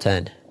install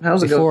 10.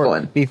 How's it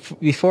going?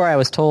 Before I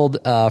was told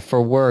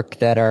for work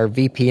that our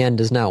VPN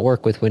does not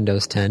work with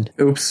Windows 10.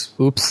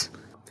 Oops.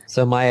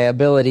 So my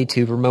ability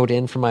to remote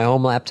in from my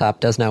home laptop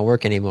does not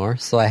work anymore.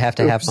 So I have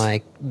to have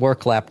my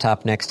work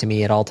laptop next to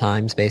me at all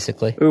times,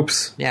 basically.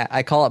 Oops. Yeah,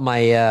 I call it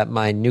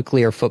my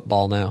nuclear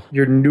football now.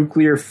 Your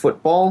nuclear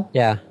football?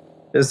 Yeah.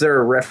 Is there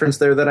a reference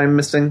there that I'm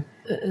missing?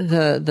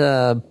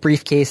 The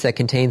briefcase that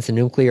contains the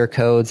nuclear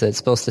codes that's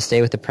supposed to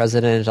stay with the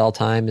president at all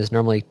times is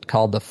normally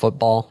called the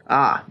football.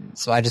 Ah.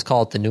 So I just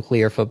call it the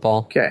nuclear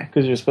football. Okay,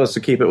 because you're supposed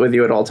to keep it with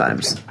you at all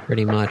times.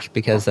 Pretty much,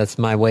 because that's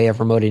my way of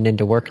remoting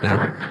into work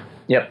now.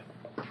 Yep.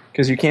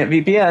 Because you can't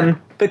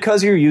VPN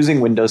because you're using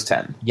Windows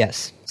 10.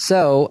 Yes.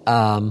 So,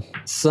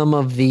 some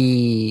of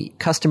the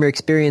customer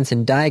experience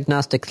and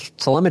diagnostic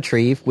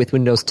telemetry with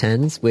Windows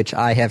 10s, which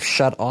I have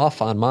shut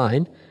off on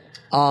mine,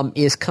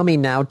 is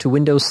coming now to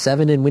Windows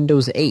 7 and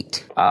Windows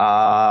 8.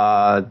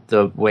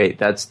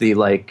 That's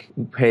the,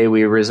 hey,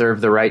 we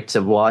reserve the right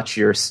to watch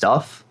your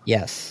stuff?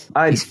 Yes.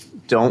 I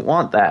don't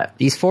want that.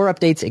 These 4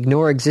 updates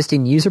ignore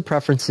existing user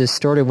preferences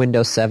stored in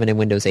Windows 7 and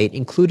Windows 8,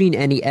 including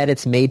any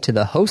edits made to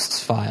the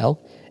hosts file,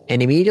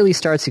 and immediately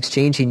starts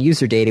exchanging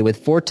user data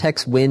with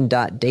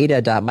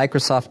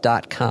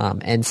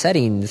vortexwin.data.microsoft.com and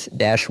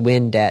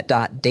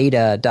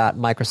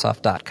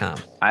settings-win.data.microsoft.com.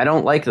 I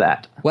don't like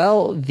that.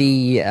 Well,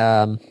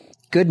 the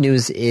good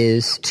news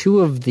is 2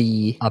 of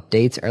the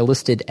updates are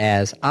listed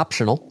as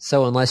optional,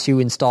 so unless you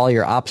install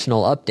your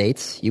optional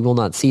updates, you will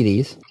not see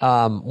these.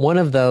 One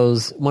of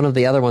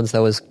the other ones,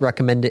 though, is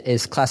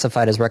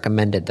classified as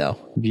recommended, though.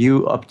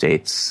 View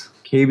updates.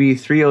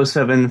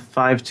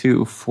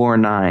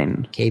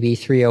 KB3075249.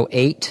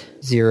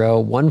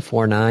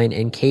 KB3080149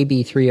 and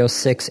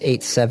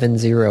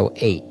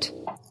KB3068708.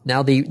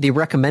 Now, the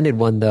recommended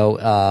one, though,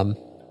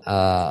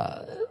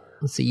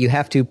 let's see, you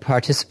have to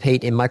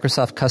participate in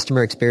Microsoft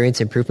Customer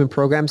Experience Improvement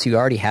Programs. You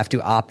already have to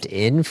opt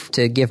in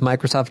to give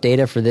Microsoft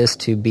data for this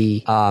to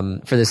be,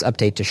 for this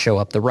update to show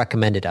up, the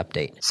recommended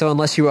update. So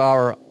unless you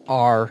are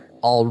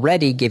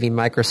already giving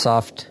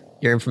Microsoft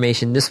your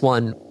information, this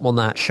one will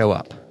not show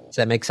up. Does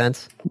that make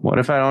sense? What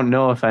if I don't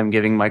know if I'm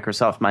giving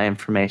Microsoft my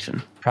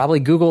information? Probably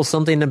Google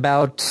something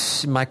about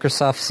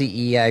Microsoft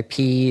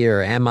CEIP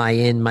or am I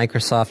in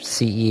Microsoft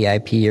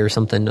CEIP or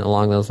something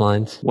along those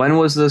lines. When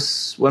were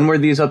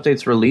these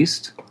updates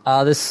released?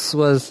 This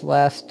was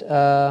last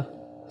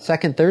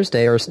second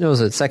Thursday, or no,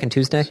 was it second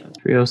Tuesday?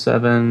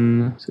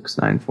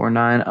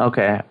 307-6949.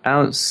 Okay, I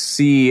don't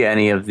see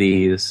any of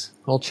these.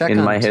 We'll check in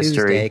on my Tuesday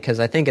history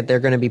because I think that they're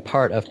going to be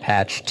part of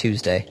Patch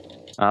Tuesday.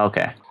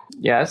 Okay.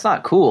 Yeah, that's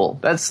not cool.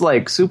 That's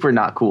super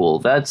not cool.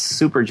 That's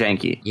super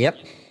janky. Yep.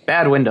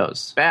 Bad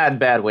Windows.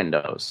 Bad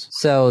Windows.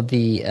 So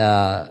the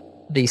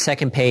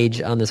second page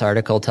on this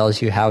article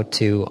tells you how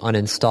to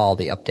uninstall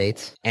the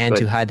updates and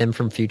to hide them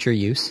from future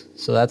use.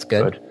 So that's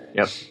good.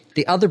 Yep.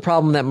 The other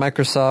problem that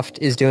Microsoft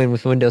is doing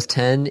with Windows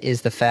 10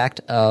 is the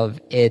fact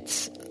of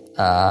its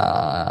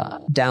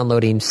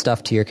downloading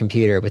stuff to your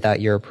computer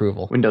without your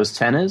approval. Windows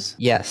 10 is?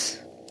 Yes.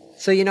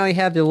 So, you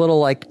have the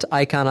little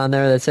icon on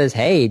there that says,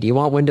 hey, do you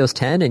want Windows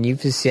 10? And you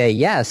just say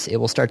yes, it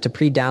will start to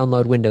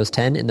pre-download Windows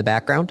 10 in the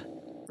background.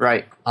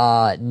 Right.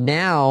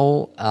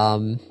 Now,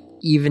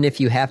 even if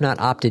you have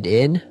not opted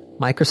in,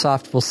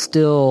 Microsoft will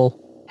still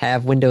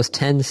have Windows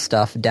 10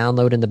 stuff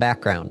download in the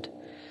background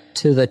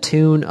to the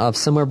tune of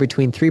somewhere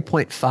between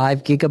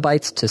 3.5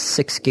 gigabytes to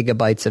 6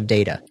 gigabytes of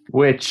data.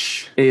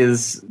 Which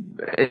is...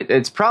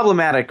 It's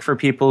problematic for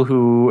people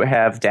who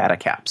have data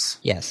caps.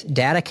 Yes,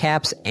 data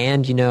caps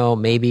and,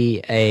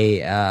 maybe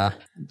a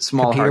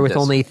small computer hard with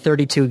disk. only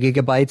 32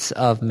 gigabytes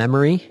of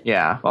memory.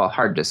 Yeah, well,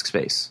 hard disk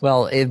space.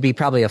 Well, it'd be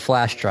probably a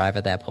flash drive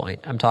at that point.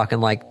 I'm talking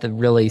like the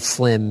really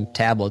slim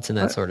tablets and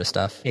that sort of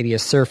stuff. Maybe a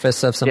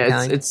Surface of some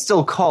kind. It's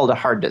still called a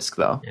hard disk,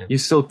 though. Yeah. You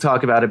still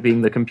talk about it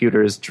being the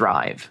computer's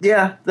drive.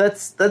 Yeah,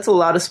 that's a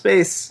lot of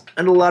space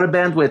and a lot of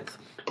bandwidth.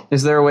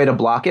 Is there a way to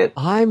block it?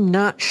 I'm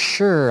not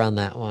sure on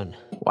that one.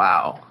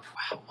 Wow.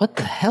 What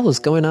the hell is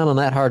going on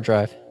that hard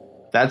drive?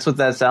 That's what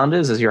that sound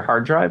is your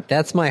hard drive?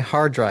 That's my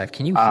hard drive.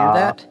 Can you hear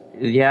that?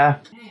 Yeah,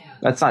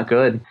 that's not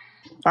good.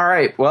 All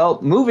right, well,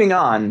 moving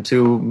on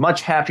to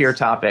much happier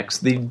topics.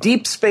 The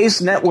Deep Space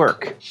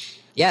Network.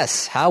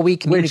 Yes, how we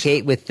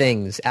communicate with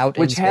things out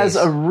in space. Which has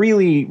a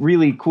really,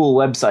 really cool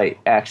website,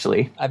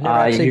 actually. I've never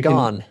actually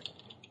gone.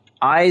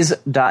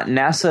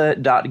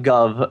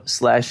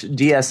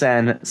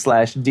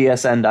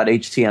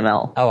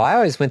 eyes.nasa.gov/dsn/dsn.html. Oh, I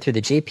always went through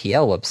the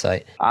JPL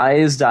website.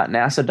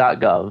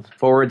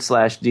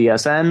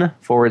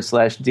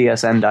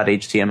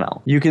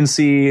 eyes.nasa.gov/dsn/dsn.html. You can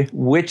see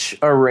which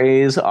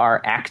arrays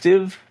are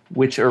active,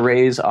 which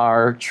arrays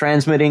are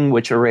transmitting,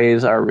 which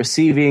arrays are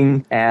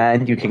receiving,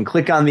 and you can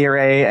click on the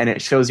array and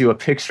it shows you a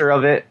picture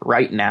of it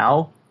right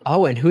now.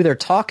 Oh, and who they're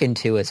talking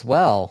to as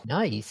well.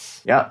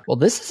 Nice. Yeah. Well,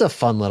 this is a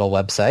fun little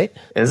website.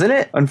 Isn't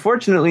it?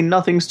 Unfortunately,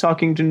 nothing's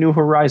talking to New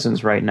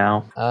Horizons right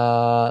now.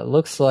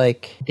 Looks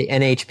like the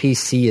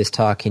NHPC is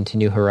talking to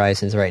New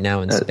Horizons right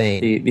now in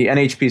Spain. The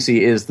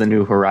NHPC is the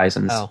New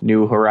Horizons. Oh.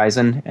 New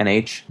Horizon,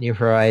 NH. New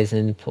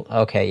Horizon.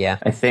 Okay, yeah.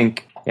 I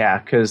think, yeah,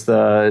 because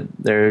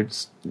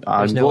there's no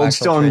actual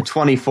Goldstone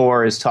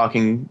 24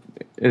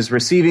 is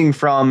receiving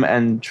from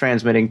and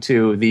transmitting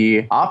to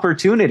the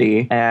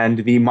Opportunity and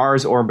the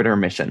Mars Orbiter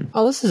mission.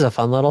 Oh, this is a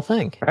fun little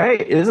thing. Right?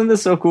 Isn't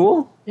this so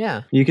cool?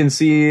 Yeah. You can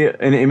see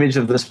an image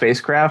of the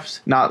spacecraft,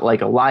 not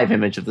like a live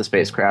image of the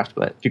spacecraft,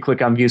 but if you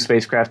click on View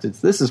Spacecraft,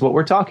 this is what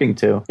we're talking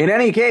to. In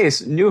any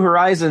case, New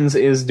Horizons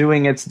is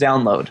doing its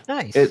download.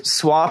 Nice. It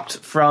swapped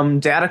from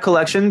data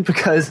collection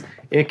because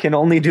it can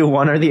only do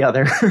one or the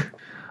other.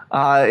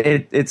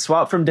 It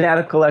swapped from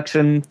data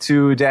collection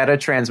to data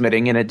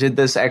transmitting, and it did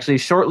this actually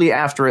shortly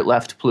after it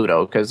left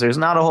Pluto, because there's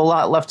not a whole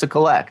lot left to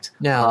collect.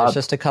 No, there's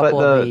just a couple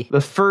but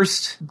the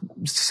first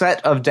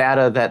set of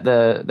data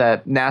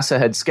that NASA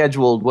had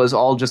scheduled was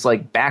all just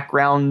like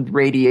background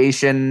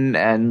radiation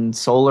and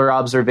solar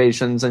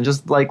observations and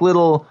just like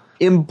little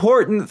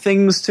important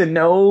things to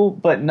know,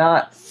 but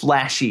not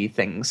flashy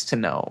things to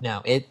know.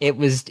 No,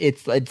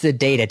 it's a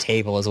data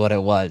table is what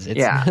it was.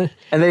 Yeah.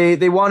 And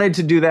they wanted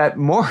to do that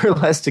more or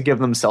less to give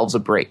themselves a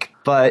break.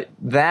 But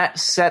that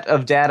set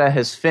of data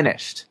has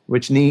finished,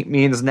 which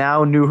means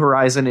now New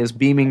Horizon is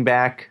beaming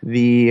back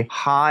the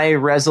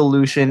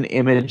high-resolution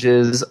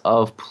images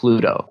of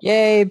Pluto.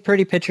 Yay,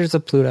 pretty pictures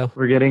of Pluto.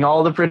 We're getting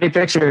all the pretty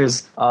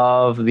pictures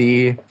of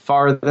the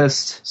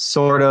farthest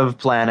sort of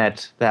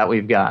planet that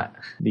we've got.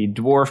 The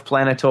dwarf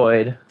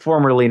planetoid,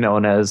 formerly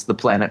known as the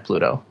planet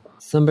Pluto.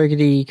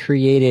 Somebody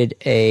created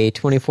a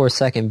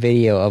 24-second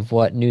video of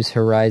what New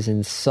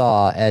Horizons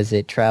saw as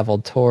it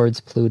traveled towards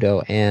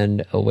Pluto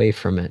and away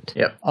from it.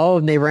 Yep. Oh,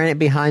 and they ran it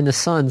behind the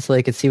sun so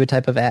they could see what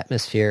type of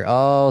atmosphere.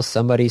 Oh,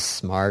 somebody's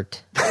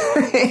smart.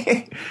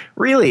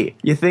 Really?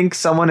 You think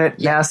someone at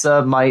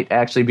NASA might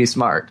actually be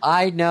smart?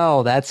 I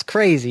know. That's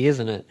crazy,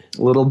 isn't it?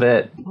 A little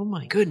bit. Oh,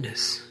 my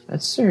goodness.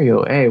 That's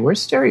Stereo A.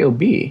 Where's Stereo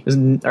B?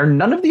 Are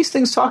none of these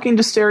things talking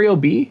to Stereo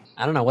B?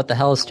 I don't know. What the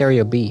hell is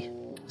Stereo B?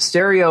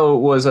 Stereo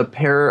was a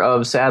pair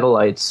of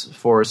satellites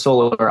for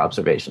solar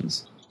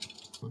observations.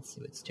 Let's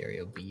see what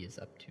Stereo B is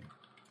up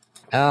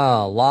to.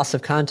 Oh, loss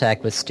of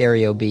contact with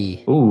Stereo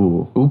B.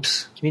 Ooh,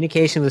 oops.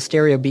 Communication with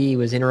Stereo B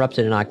was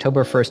interrupted on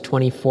October 1st,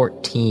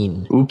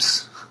 2014.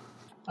 Oops.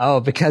 Oh,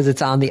 because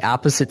it's on the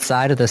opposite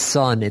side of the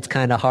sun, it's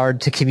kind of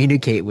hard to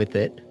communicate with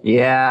it.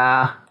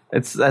 Yeah,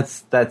 that's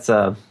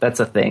a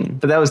thing.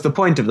 But that was the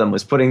point of them,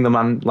 was putting them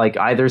on like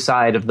either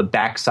side of the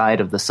back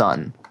side of the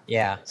sun.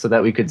 Yeah. So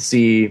that we could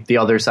see the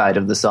other side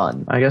of the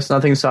sun. I guess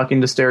nothing's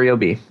talking to Stereo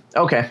B.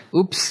 Okay.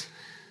 Oops.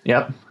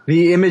 Yep.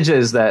 The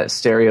images that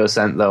Stereo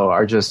sent, though,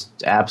 are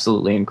just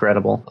absolutely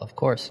incredible. Of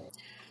course.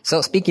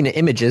 So, speaking of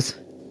images,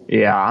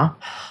 yeah,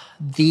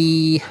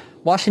 the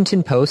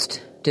Washington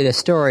Post did a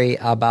story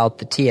about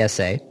the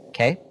TSA,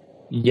 okay?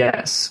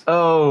 Yes.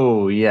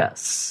 Oh,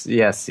 yes.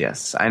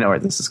 Yes. I know where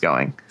this is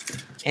going.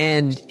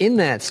 And in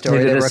that story...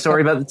 They did a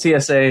story about the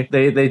TSA.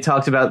 They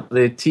talked about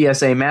the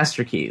TSA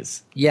master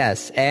keys.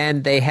 Yes,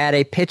 and they had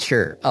a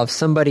picture of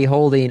somebody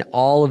holding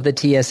all of the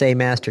TSA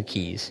master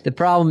keys. The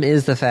problem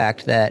is the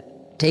fact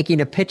that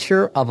taking a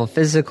picture of a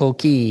physical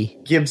key...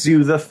 gives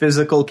you the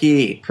physical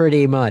key.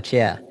 Pretty much,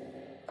 yeah.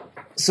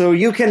 So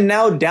you can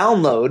now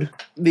download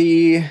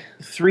the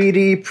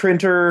 3D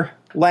printer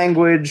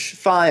language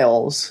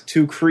files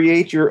to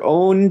create your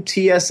own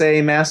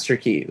TSA master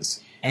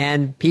keys.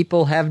 And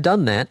people have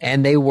done that,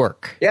 and they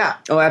work. Yeah.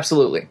 Oh,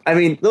 absolutely. I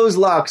mean, those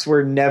locks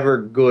were never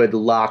good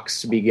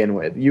locks to begin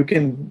with. You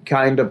can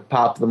kind of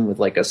pop them with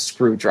like a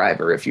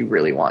screwdriver if you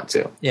really want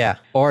to. Yeah.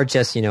 Or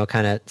just,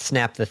 kind of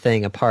snap the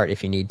thing apart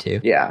if you need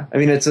to. Yeah. I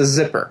mean, it's a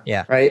zipper.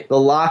 Yeah. Right?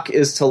 The lock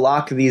is to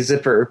lock the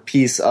zipper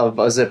piece of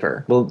a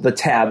zipper. The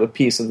tab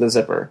piece of the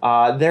zipper.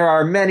 There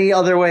are many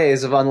other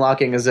ways of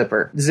unlocking a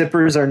zipper.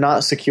 Zippers are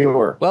not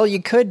secure. Well, you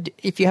could,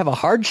 if you have a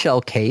hard shell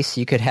case,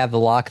 you could have the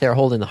lock there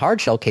holding the hard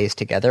shell case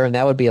together, and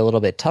that would be a little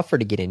bit tougher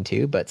to get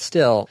into, but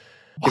still,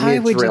 why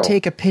would you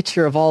take a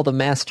picture of all the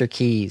master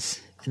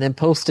keys and then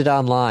post it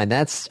online?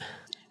 That's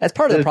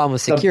part of the problem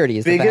with security.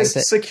 Is the biggest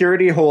fact that,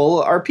 security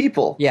hole are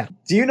people. Yeah.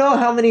 Do you know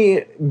how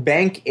many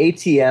bank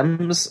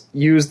ATMs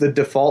use the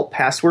default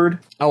password?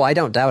 Oh, I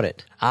don't doubt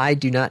it. I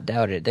do not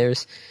doubt it.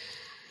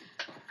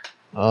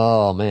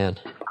 Oh, man.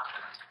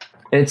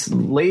 It's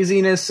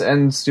laziness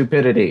and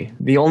stupidity.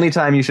 The only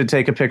time you should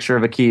take a picture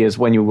of a key is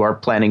when you are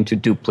planning to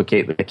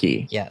duplicate the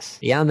key. Yes.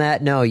 Beyond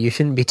that, no, you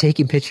shouldn't be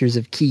taking pictures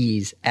of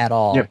keys at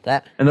all.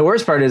 Yep. And the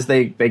worst part is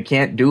they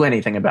can't do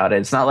anything about it.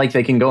 It's not like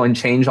they can go and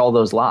change all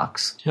those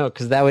locks. No,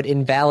 because that would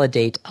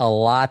invalidate a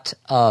lot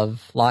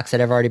of locks that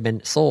have already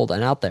been sold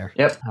and out there.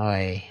 Yep.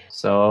 Oy.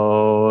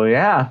 So,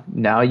 yeah,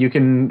 now you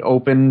can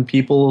open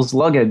people's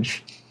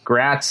luggage.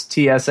 Grats,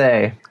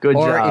 TSA. Good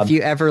job. Or if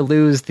you ever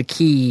lose the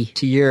key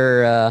to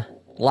your...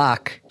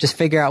 lock, just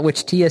figure out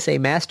which TSA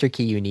master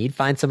key you need,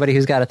 find somebody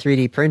who's got a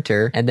 3D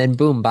printer, and then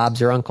boom, Bob's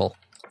your uncle.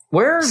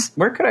 Where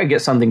could I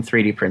get something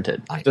 3D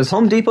printed? Does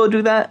Home Depot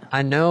do that?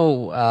 I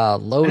know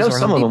Lowe's or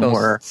some Home of them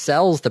Depot were.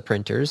 sells the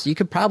printers. You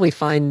could probably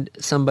find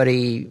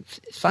somebody,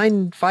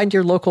 find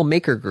your local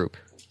maker group.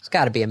 It's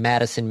got to be a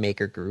Madison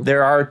maker group.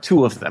 There are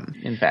 2 of them.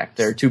 In fact,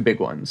 there are 2 big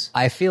ones.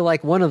 I feel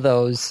like one of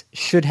those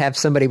should have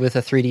somebody with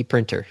a 3D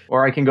printer.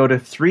 Or I can go to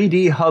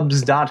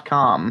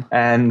 3dhubs.com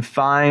and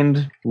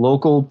find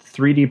local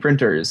 3D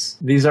printers.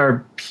 These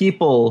are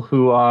people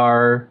who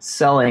are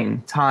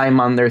selling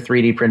time on their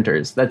 3D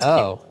printers. That's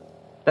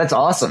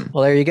awesome.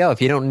 Well, there you go. If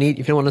you don't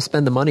want to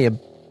spend the money of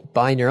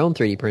buying your own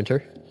 3D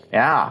printer.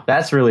 Yeah,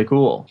 that's really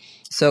cool.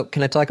 So,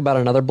 can I talk about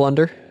another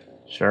blunder?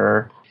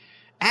 Sure.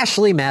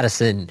 Ashley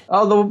Madison.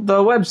 Oh, the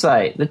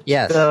website.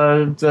 Yes.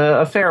 The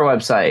affair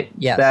website.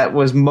 Yes. That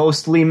was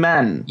mostly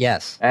men.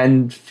 Yes.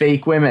 And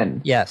fake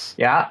women. Yes.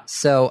 Yeah.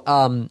 So,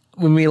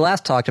 when we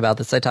last talked about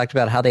this, I talked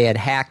about how they had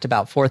hacked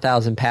about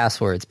 4,000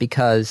 passwords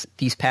because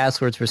these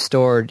passwords were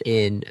stored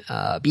in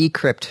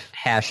bcrypt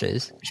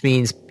hashes, which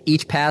means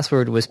each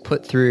password was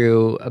put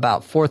through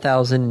about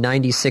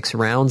 4,096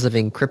 rounds of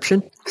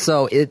encryption.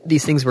 So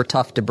these things were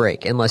tough to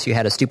break unless you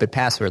had a stupid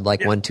password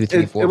like 1, 2,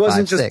 3, 4, 5, 6. It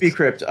wasn't just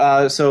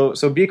bcrypt. So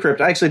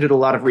bcrypt, I actually did a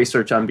lot of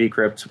research on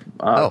bcrypt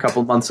a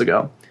couple months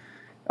ago.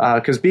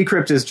 Because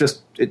bcrypt is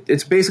just,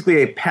 it's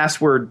basically a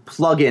password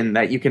plugin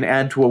that you can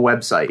add to a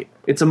website.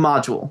 It's a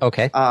module.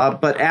 Okay.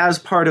 But as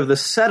part of the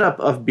setup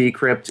of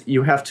bcrypt,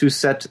 you have to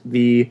set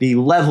the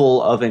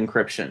level of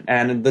encryption.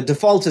 And the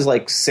default is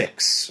like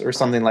 6 or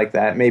something like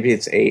that. Maybe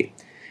it's 8.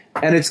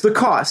 And it's the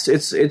cost.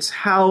 It's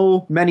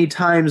how many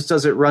times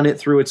does it run it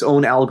through its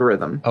own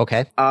algorithm.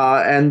 Okay.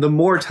 And the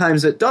more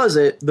times it does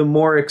it, the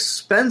more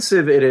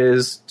expensive it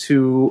is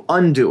to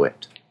undo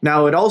it.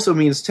 Now, it also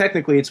means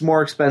technically it's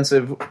more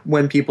expensive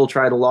when people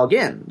try to log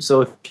in.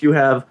 So if you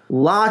have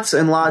lots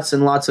and lots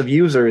and lots of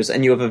users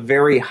and you have a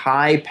very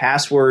high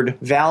password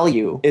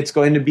value, it's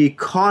going to be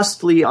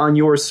costly on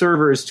your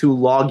servers to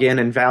log in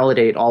and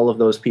validate all of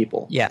those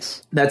people.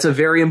 Yes. That's a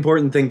very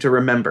important thing to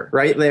remember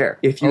right there.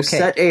 If you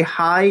set a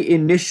high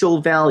initial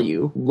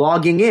value,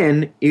 logging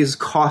in is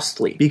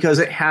costly because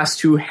it has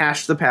to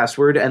hash the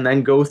password and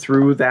then go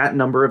through that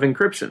number of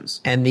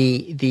encryptions. And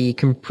the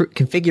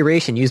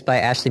configuration used by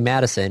Ashley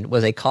Madison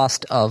was a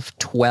cost of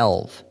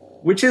 12.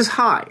 Which is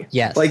high.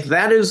 Yes. Like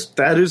that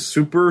is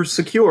super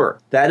secure.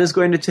 That is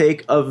going to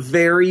take a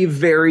very,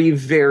 very,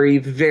 very,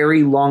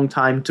 very long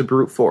time to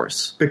brute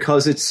force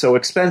because it's so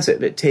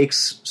expensive. It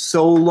takes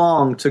so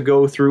long to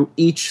go through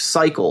each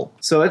cycle.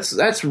 So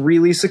that's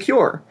really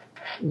secure.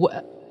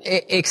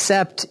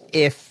 Except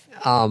if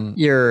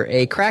you're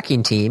a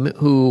cracking team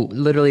who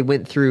literally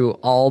went through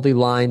all the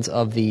lines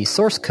of the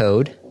source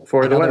code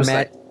for the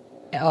website.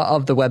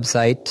 Of the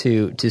website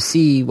to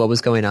see what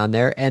was going on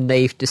there, and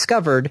they've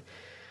discovered,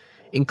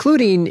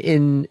 included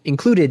in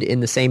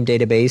the same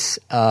database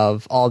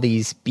of all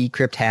these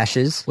bcrypt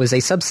hashes, was a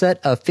subset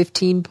of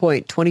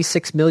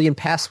 15.26 million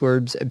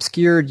passwords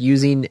obscured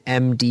using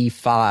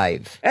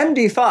MD5.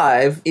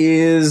 MD5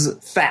 is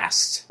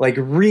fast, like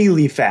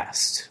really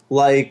fast.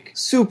 Like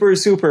super,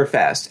 super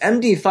fast.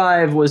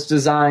 MD5 was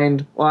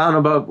designed, well, I don't know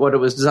about what it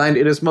was designed,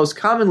 it is most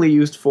commonly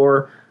used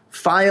for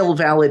file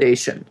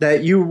validation,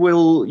 that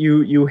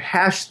you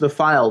hash the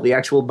file, the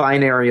actual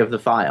binary of the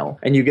file,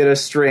 and you get a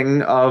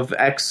string of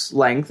X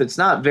length. It's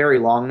not very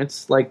long.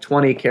 It's like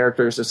 20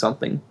 characters or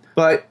something.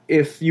 But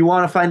if you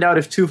want to find out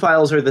if 2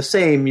 files are the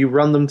same, you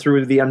run them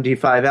through the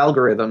MD5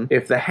 algorithm.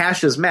 If the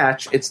hashes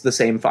match, it's the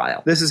same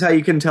file. This is how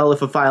you can tell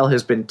if a file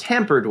has been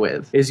tampered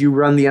with, is you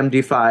run the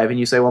MD5 and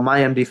you say, well,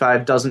 my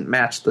MD5 doesn't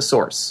match the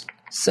source.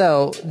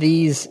 So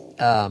these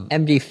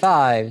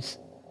MD5s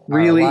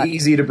really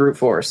easy to brute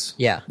force.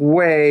 Yeah.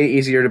 Way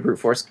easier to brute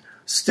force.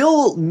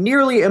 Still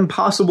nearly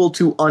impossible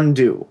to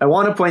undo. I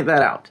want to point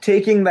that out.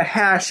 Taking the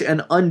hash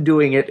and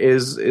undoing it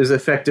is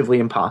effectively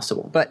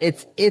impossible. But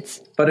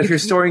But if you're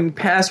storing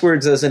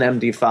passwords as an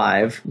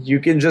MD5,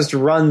 you can just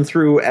run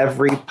through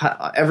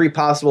every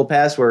possible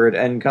password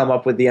and come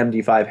up with the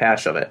MD5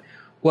 hash of it.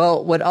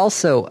 Well, what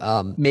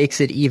also makes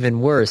it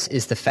even worse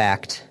is the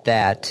fact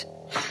that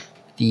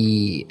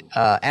the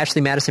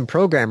Ashley Madison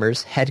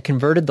programmers had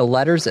converted the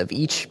letters of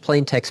each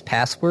plaintext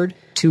password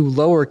to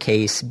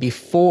lowercase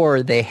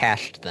before they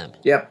hashed them.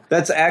 Yep.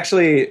 That's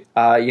actually,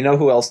 you know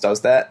who else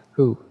does that?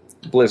 Who?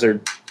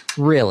 Blizzard.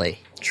 Really?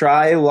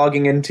 Try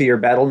logging into your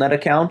Battle.net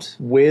account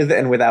with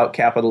and without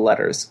capital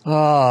letters.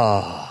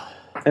 Oh.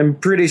 I'm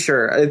pretty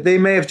sure. They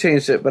may have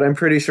changed it, but I'm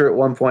pretty sure at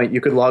one point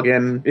you could log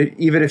in,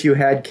 even if you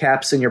had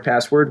caps in your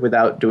password,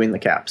 without doing the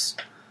caps.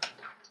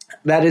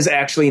 That is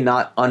actually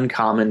not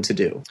uncommon to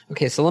do.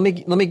 Okay, so let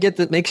me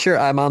make sure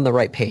I'm on the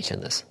right page on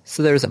this.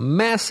 So there's a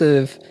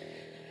massive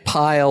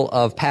pile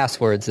of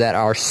passwords that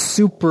are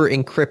super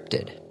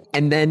encrypted.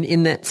 And then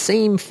in that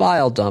same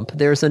file dump,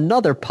 there's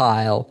another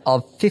pile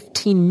of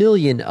 15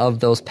 million of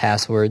those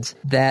passwords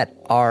that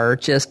are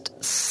just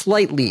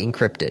slightly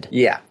encrypted.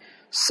 Yeah.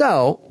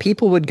 So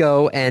people would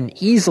go and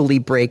easily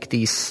break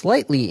these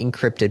slightly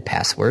encrypted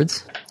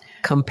passwords,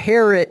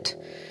 compare it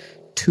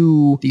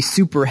to the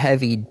super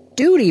heavy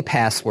duty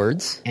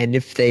passwords, and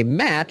if they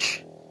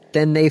match,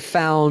 then they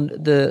found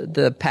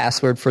the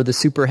password for the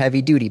super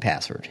heavy duty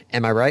password.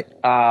 Am I right?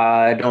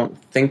 I don't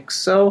think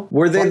so.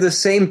 Were they the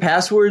same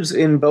passwords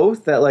in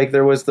both? That like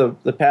there was the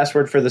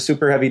password for the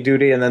super heavy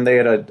duty and then they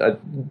had a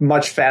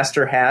much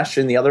faster hash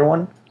in the other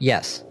one?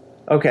 Yes.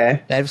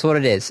 Okay. That's what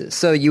it is.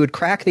 So you would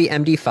crack the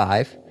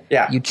MD5.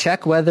 Yeah. You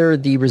check whether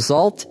the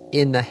result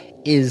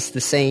is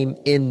the same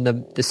in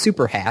the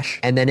super hash.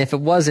 And then if it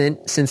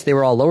wasn't, since they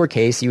were all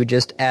lowercase, you would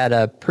just add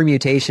a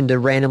permutation to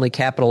randomly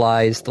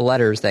capitalize the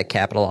letters that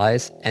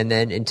capitalize. And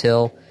then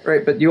until...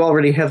 Right, but you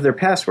already have their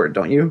password,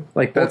 don't you?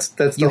 Like that's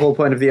the whole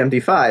point of the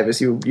MD5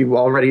 is you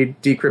already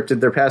decrypted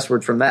their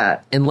password from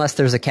that. Unless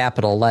there's a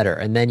capital letter,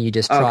 and then you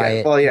just try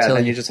it. Well, yeah,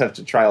 then you just have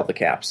to try all the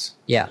caps.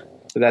 Yeah.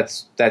 So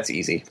that's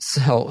easy.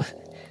 So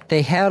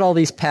they had all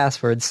these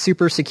passwords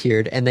super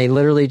secured, and they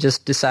literally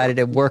just decided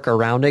to work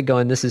around it,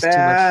 going, this is too much.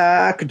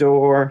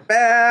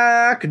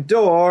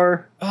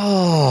 Backdoor.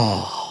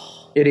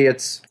 Oh.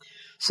 Idiots.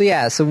 So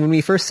yeah, so when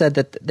we first said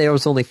that there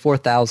was only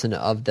 4,000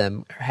 of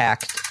them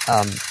hacked,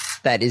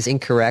 that is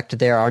incorrect.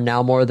 There are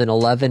now more than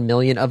 11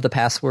 million of the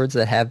passwords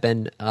that have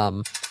been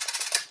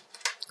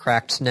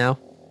cracked now.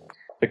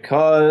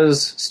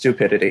 Because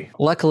stupidity.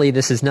 Luckily,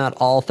 this is not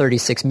all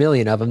 36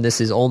 million of them.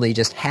 This is only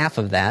just half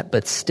of that,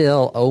 but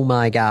still, oh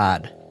my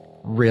god.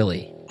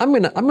 Really. I'm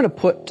gonna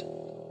put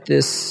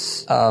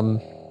this, I'm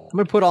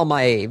gonna put all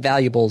my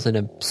valuables in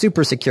a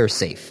super secure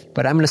safe,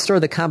 but I'm gonna store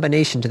the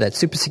combination to that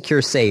super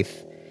secure safe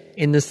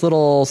in this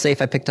little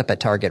safe I picked up at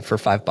Target for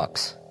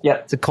 $5.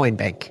 Yep. It's a coin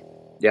bank.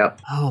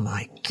 Yep. Oh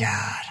my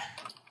god.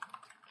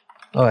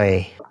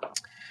 Oy.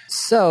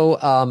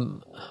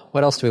 So,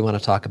 what else do we want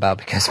to talk about?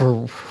 Because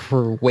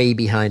we're way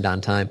behind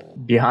on time.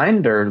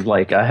 Behind or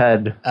like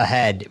ahead?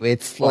 Ahead.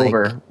 It's like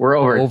over. We're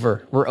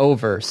over. We're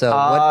over. So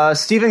what?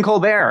 Stephen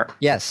Colbert.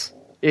 Yes.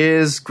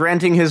 Is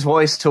granting his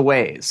voice to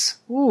Waze.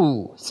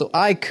 Ooh. So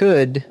I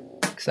could,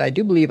 because I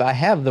do believe I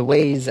have the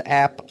Waze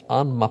app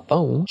on my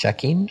phone.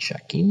 Checking.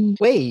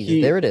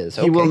 Waze. There it is.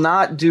 Okay. He will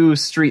not do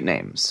street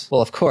names.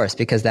 Well, of course,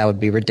 because that would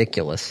be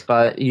ridiculous.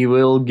 But he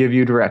will give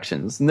you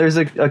directions. And there's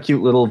a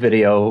cute little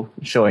video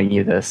showing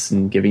you this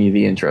and giving you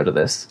the intro to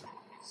this.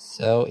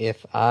 So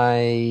if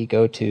I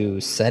go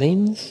to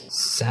settings,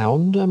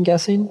 sound, I'm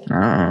guessing.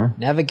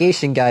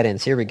 Navigation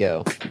guidance. Here we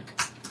go.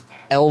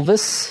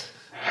 Elvis.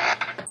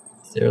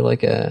 Is there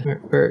like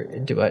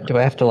do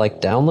I have to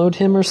like download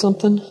him or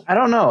something? I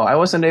don't know. I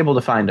wasn't able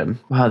to find him.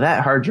 Wow,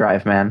 that hard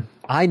drive, man.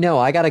 I know.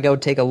 I gotta go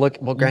take a look.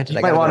 Well, granted,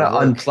 you might want to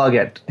unplug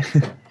it.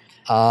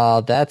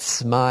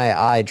 That's my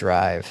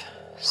iDrive.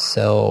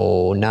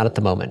 So not at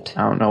the moment.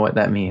 I don't know what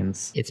that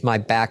means. It's my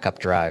backup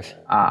drive.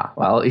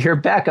 Well, your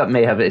backup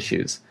may have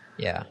issues.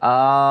 Yeah.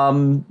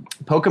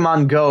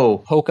 Pokemon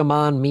Go.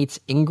 Pokemon meets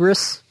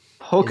Ingress.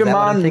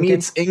 Pokemon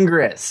meets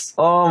Ingress.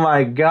 Oh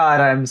my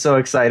god, I'm so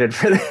excited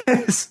for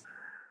this.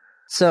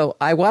 So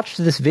I watched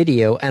this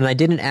video and I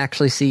didn't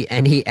actually see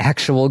any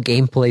actual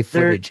gameplay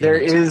footage. There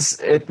is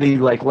at the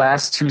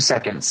last 2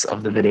 seconds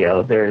of the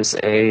video.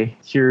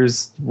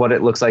 Here's what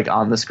it looks like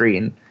on the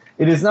screen.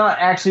 It is not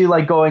actually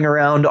like going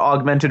around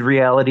augmented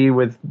reality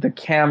with the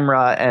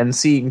camera and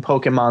seeing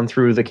Pokemon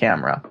through the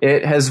camera.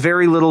 It has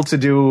very little to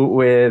do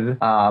with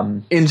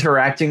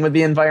interacting with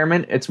the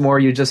environment. It's more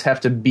you just have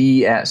to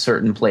be at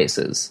certain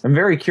places. I'm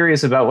very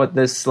curious about what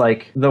this,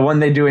 the one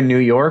they do in New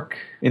York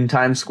in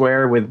Times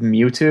Square with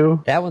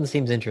Mewtwo. That one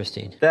seems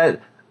interesting.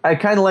 I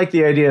kind of like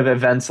the idea of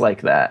events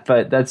like that,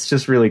 but that's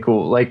just really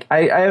cool.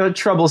 I have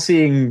trouble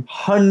seeing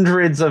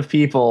hundreds of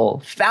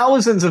people,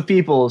 thousands of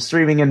people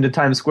streaming into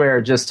Times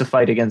Square just to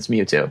fight against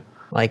Mewtwo.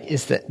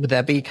 Would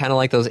that be kind of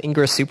like those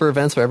Ingress super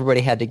events where everybody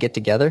had to get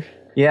together?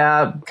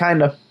 Yeah,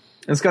 kind of.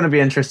 It's going to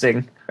be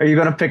interesting. Are you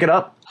going to pick it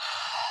up?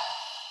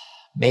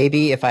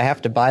 Maybe if I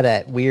have to buy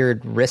that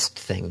weird wrist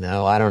thing,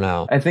 though. I don't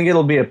know. I think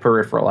it'll be a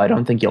peripheral. I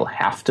don't think you'll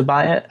have to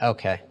buy it.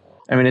 Okay.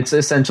 I mean, it's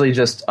essentially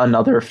just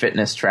another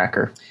fitness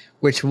tracker.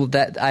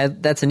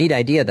 That's a neat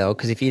idea, though,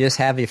 because if you just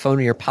have your phone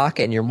in your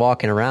pocket and you're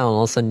walking around,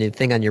 all of a sudden the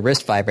thing on your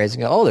wrist vibrates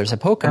and go, oh, there's a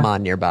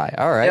Pokemon nearby.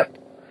 All right. Yep.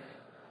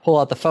 Pull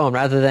out the phone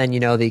rather than,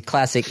 the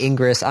classic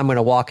Ingress, I'm going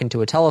to walk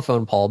into a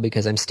telephone pole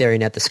because I'm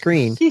staring at the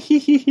screen.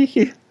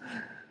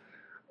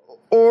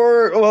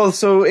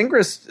 So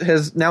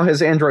Ingress now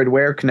has Android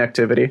Wear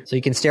connectivity. So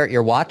you can stare at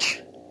your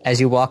watch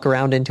as you walk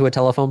around into a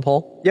telephone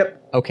pole?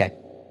 Yep. Okay.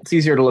 It's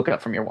easier to look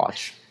up from your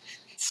watch.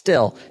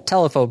 Still,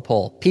 telephone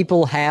pole.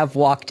 People have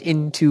walked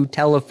into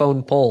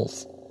telephone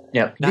poles.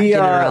 Yep. Not getting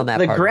around that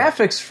the part.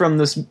 graphics from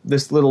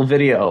this little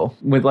video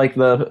with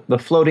the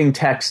floating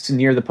text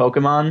near the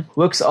Pokemon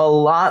looks a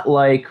lot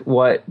like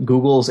what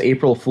Google's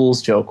April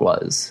Fool's joke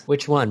was.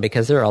 Which one?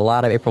 Because there are a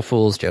lot of April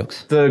Fool's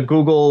jokes. The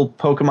Google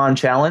Pokemon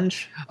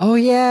Challenge. Oh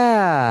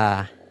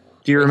yeah.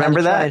 Do you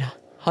remember that?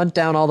 Hunt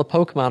down all the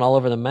Pokemon all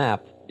over the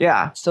map.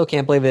 Yeah. Still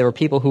can't believe there were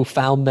people who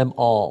found them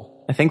all.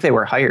 I think they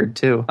were hired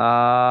too.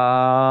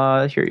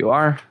 Here you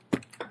are.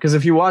 because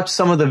if you watch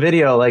some of the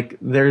video, like,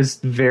 there's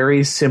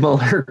very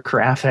similar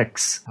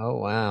graphics. Oh,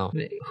 wow.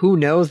 Who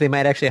knows? They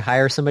might actually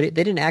hire somebody.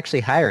 They didn't actually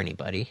hire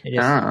anybody.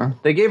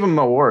 They gave them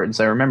awards.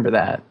 I remember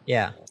that.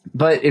 Yeah.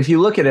 But if you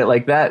look at it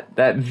like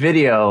that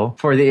video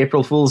for the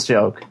April Fool's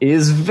joke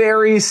is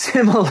very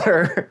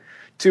similar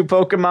to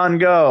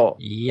Pokemon Go.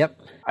 Yep.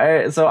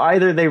 So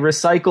either they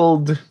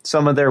recycled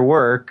some of their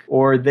work,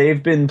 or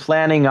they've been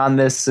planning on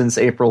this since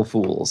April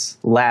Fool's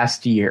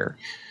last year.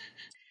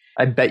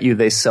 I bet you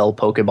they sell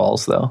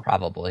Pokeballs, though.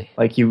 Probably.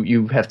 Like,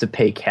 you have to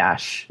pay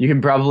cash. You can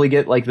probably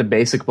get, like, the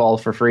basic ball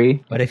for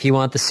free. But if you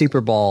want the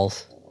Super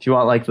Balls... If you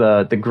want, like,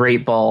 the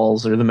Great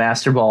Balls or the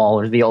Master Ball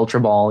or the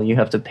Ultra Ball, you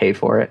have to pay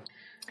for it.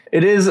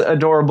 It is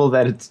adorable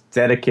that it's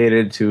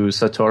dedicated to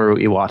Satoru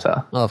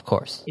Iwata. Well, of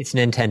course. It's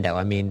Nintendo.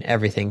 I mean,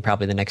 everything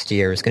probably the next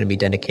year is going to be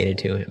dedicated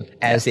to him,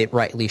 as it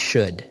rightly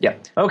should.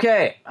 Yep.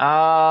 Okay,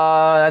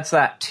 that's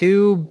that.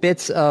 2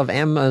 bits of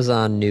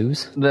Amazon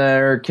news.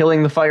 They're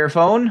killing the Fire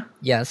Phone.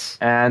 Yes.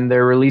 And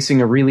they're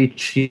releasing a really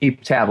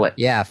cheap tablet.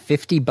 Yeah,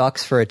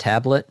 $50 for a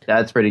tablet.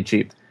 That's pretty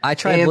cheap. I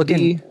tried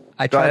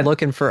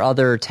looking for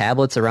other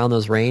tablets around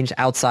those range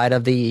outside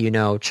of the,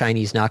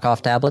 Chinese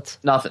knockoff tablets.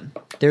 Nothing.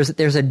 There's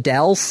a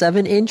Dell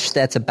 7-inch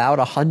that's about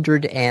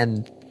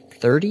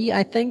 $130,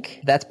 I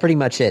think. That's pretty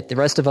much it. The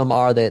rest of them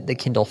are the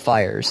Kindle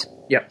Fires.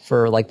 Yep.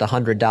 For like the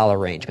 $100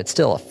 range, but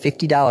still a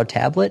 $50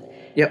 tablet?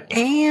 Yep.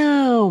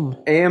 Damn!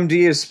 AMD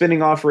is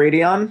spinning off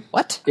Radeon.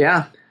 What?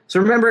 Yeah. So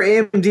remember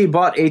AMD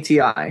bought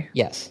ATI?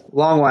 Yes.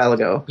 Long while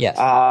ago. Yes.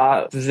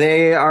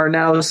 They are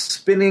now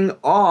spinning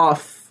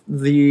off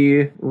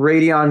the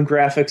Radeon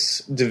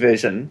Graphics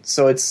division,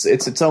 so it's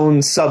its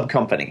own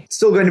sub-company. It's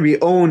still going to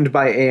be owned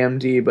by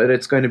AMD, but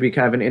it's going to be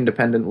kind of an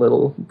independent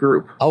little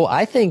group. Oh,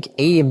 I think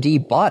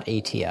AMD bought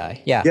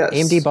ATI. Yeah, yes.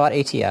 AMD bought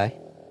ATI.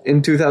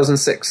 In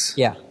 2006.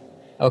 Yeah.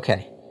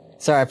 Okay.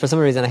 Sorry, for some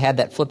reason I had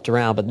that flipped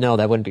around, but no,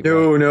 that wouldn't be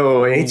No, right.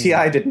 no,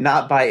 ATI did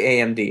not buy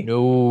AMD.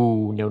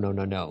 No.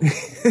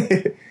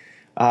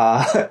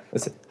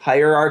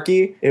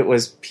 Hierarchy, it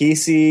was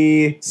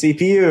PC,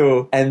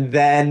 CPU, and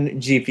then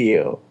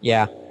GPU.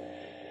 Yeah.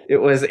 It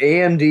was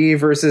AMD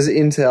versus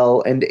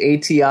Intel and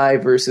ATI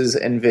versus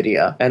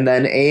NVIDIA. And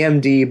then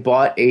AMD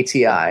bought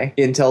ATI.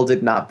 Intel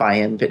did not buy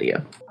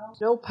NVIDIA.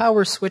 No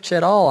power switch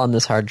at all on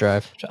this hard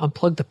drive.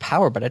 Unplug the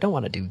power, but I don't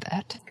want to do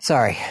that.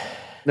 Sorry.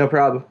 No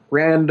problem.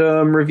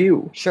 Random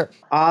review. Sure.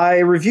 I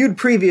reviewed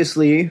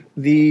previously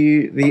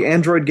the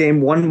Android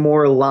game One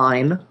More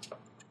Line,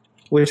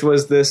 which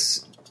was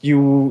this,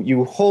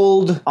 you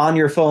hold on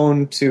your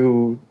phone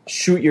to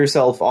shoot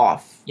yourself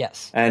off.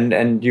 Yes.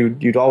 And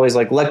you'd always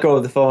like let go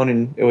of the phone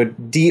and it would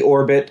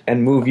deorbit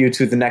and move you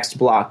to the next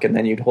block, and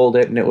then you'd hold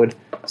it and it would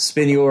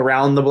spin you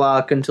around the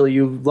block until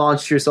you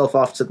launched yourself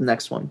off to the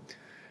next one.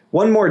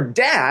 One More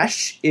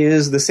Dash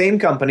is the same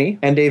company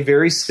and a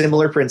very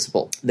similar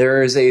principle.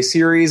 There is a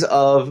series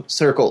of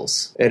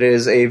circles. It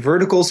is a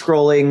vertical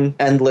scrolling,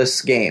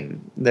 endless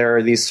game. There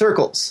are these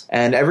circles,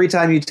 and every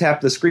time you tap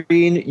the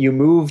screen, you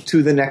move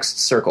to the next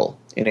circle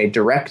in a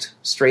direct,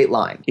 straight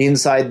line.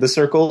 Inside the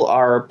circle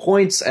are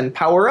points and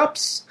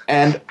power-ups,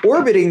 and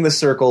orbiting the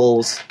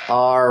circles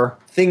are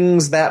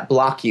things that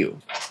block you.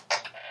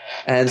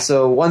 And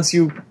so once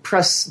you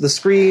press the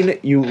screen,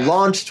 you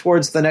launch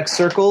towards the next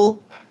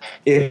circle.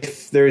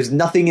 If there's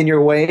nothing in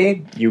your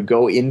way, you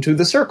go into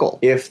the circle.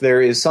 If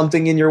there is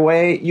something in your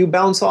way, you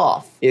bounce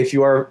off. If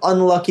you are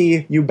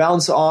unlucky, you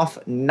bounce off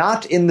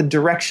not in the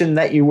direction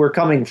that you were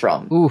coming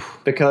from. Oof.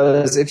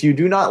 Because if you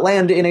do not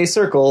land in a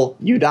circle,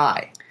 you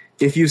die.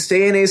 If you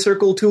stay in a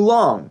circle too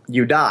long,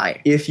 you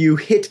die. If you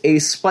hit a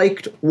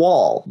spiked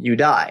wall, you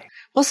die.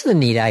 Well, this is a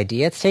neat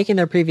idea. It's taking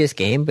their previous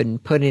game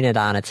but putting it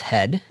on its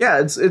head.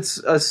 Yeah, it's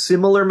a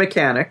similar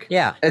mechanic.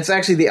 Yeah. It's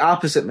actually the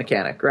opposite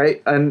mechanic,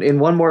 right? And in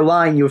One More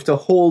Line, you have to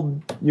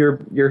hold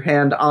your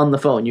hand on the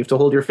phone. You have to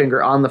hold your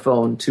finger on the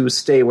phone to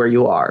stay where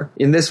you are.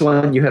 In this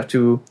one, you have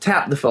to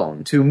tap the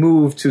phone to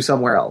move to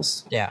somewhere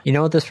else. Yeah. You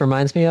know what this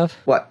reminds me of?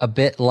 What? A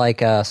bit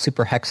like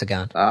Super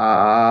Hexagon.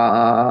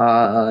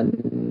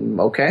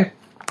 Okay.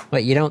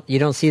 Wait, you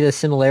don't see the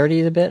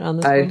similarity a bit on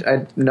this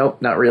one?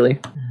 Nope, not really.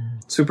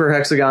 Super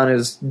Hexagon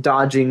is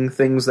dodging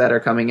things that are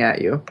coming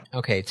at you.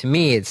 Okay, to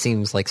me it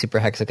seems like Super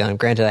Hexagon.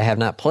 Granted, I have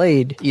not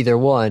played either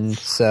one,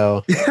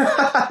 so...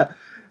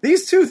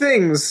 These two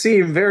things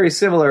seem very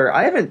similar.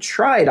 I haven't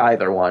tried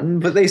either one,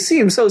 but they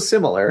seem so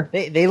similar.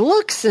 They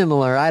look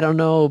similar. I don't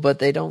know, but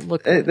they don't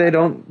look...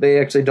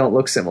 They actually don't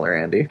look similar,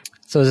 Andy.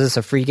 So is this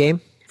a free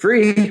game?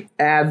 Free.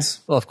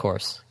 Ads. Well, of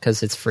course,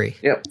 because it's free.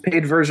 Yep.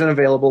 Paid version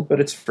available, but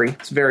it's free.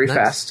 It's very Nice.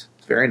 fast.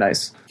 It's very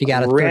nice. If you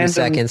got 30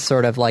 seconds,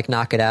 sort of like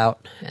knock it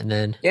out, and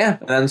then... Yeah,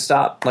 and then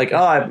stop. Like, oh,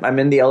 I'm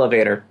in the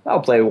elevator. I'll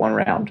play one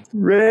round.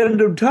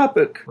 Random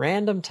topic.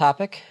 Random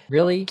topic.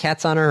 Really?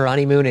 Cat's on her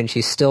honeymoon and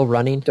she's still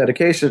running?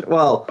 Dedication.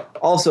 Well,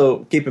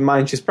 also, keep in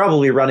mind, she's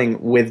probably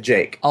running with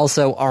Jake.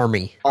 Also,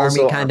 Army.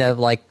 Also Army kind of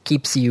like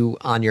keeps you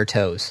on your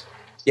toes.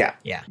 Yeah.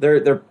 Yeah.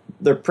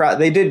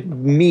 They did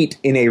meet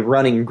in a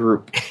running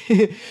group,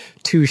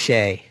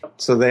 Touche.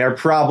 so they are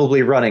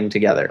probably running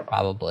together.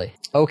 Probably.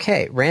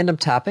 Okay, random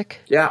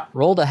topic. Yeah.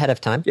 Rolled ahead of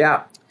time.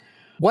 Yeah.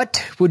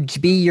 What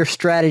would be your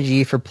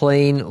strategy for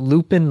playing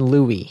Lupin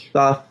Louie?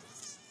 The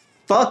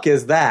fuck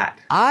is that?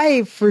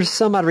 I, for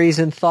some odd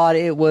reason, thought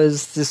it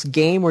was this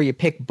game where you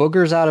pick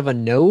boogers out of a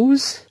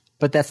nose,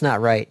 but that's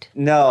not right.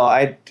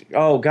 No,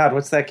 oh god,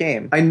 what's that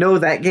game? I know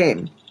that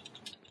game.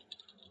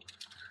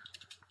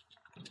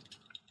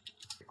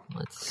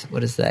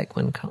 What is that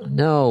one called?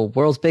 No,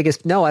 world's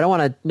biggest. No, I don't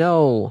want to.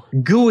 No.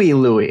 Gooey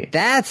Louie.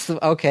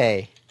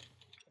 Okay.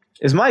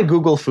 Is my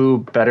Google Foo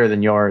better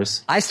than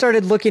yours? I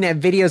started looking at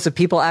videos of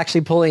people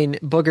actually pulling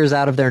boogers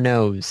out of their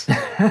nose.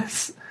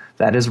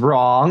 That is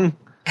wrong.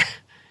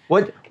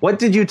 What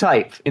did you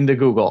type into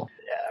Google?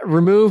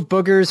 Remove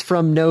boogers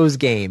from nose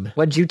game.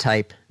 What'd you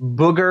type?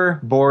 Booger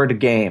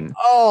board game.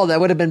 Oh, that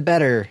would have been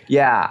better.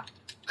 Yeah.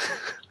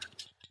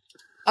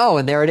 Oh,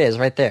 and there it is,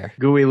 right there.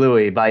 Gooey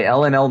Louie by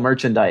L&L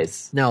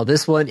Merchandise. No,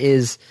 this one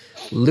is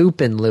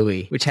Lupin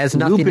Louie, which has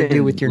nothing to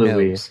do with your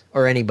nose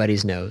or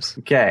anybody's nose.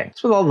 Okay.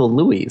 What's with all the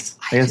Louis?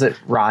 I guess it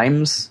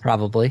rhymes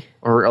Probably.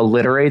 or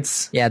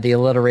alliterates, Yeah, the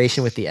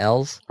alliteration with the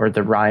L's. or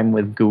the rhyme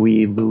with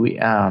Gooey Louie.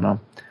 I don't know.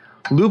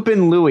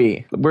 Lupin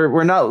Louie.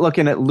 We're not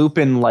looking at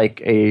Lupin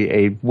like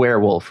a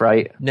werewolf,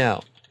 right?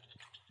 No.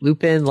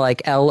 Lupin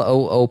like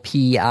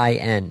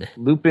Loopin.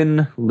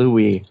 Lupin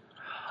Louie.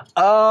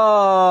 Oh.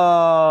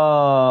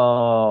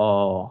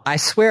 I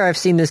swear I've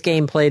seen this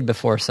game played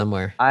before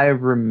somewhere. I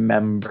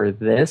remember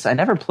this. I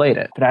never played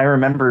it, but I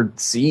remember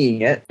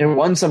seeing it. It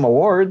won some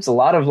awards, a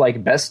lot of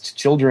like best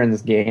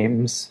children's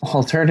games,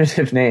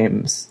 alternative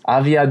names.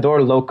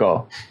 Aviador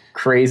Loco,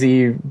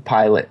 Crazy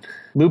Pilot.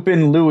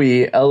 Lupin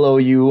Louie,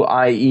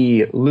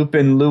 Louie,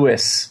 Lupin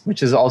Lewis,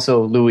 which is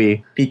also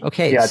Louis.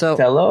 Okay, so...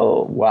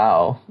 Piatello,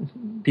 wow.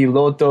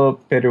 Piloto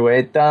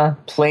Pirueta,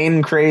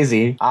 Plain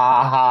Crazy,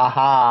 ah ha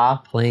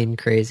ha. Plain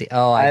Crazy.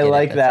 Oh, I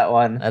like that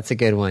one. That's a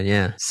good one,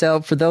 yeah.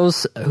 So for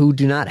those who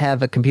do not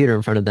have a computer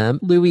in front of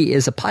them, Louis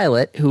is a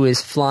pilot who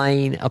is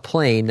flying a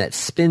plane that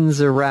spins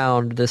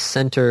around the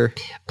center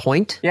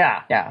point.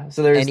 Yeah.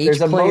 So there's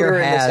a motor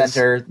in the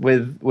center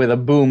with a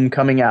boom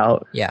coming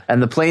out. Yeah.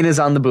 And the plane is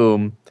on the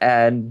boom.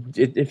 And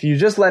if you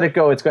just let it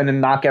go, it's going to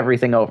knock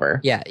everything over.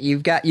 Yeah,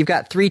 you've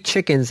got 3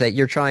 chickens that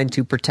you're trying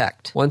to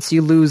protect. Once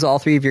you lose all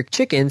 3 of your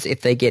chickens,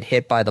 if they get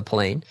hit by the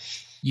plane,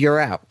 you're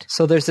out.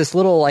 So there's this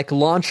little like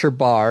launcher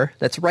bar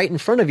that's right in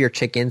front of your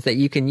chickens that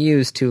you can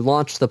use to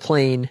launch the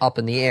plane up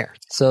in the air.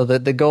 So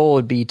the goal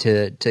would be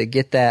to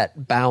get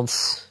that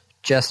bounce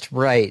just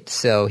right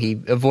so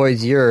he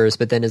avoids yours,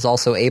 but then is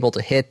also able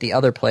to hit the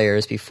other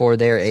players before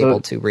they're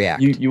able to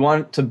react. You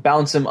want to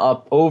bounce him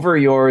up over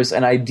yours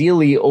and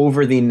ideally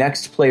over the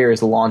next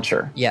player's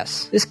launcher.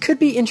 Yes. This could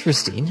be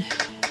interesting.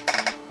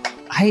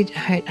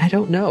 I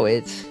don't know.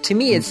 To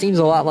me, it seems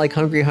a lot like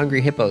Hungry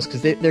Hungry Hippos,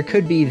 because there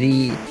could be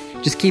the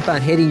just keep on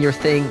hitting your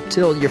thing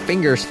till your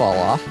fingers fall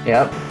off.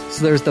 Yep.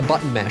 So there's the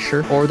button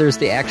masher, or there's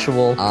the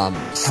actual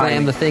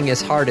slam the thing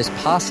as hard as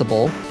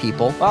possible,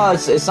 people. Well,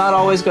 it's not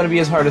always going to be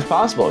as hard as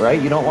possible, right?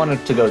 You don't want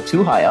it to go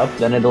too high up,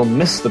 then it'll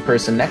miss the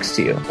person next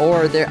to you.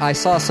 Or I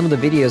saw some of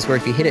the videos where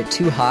if you hit it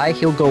too high,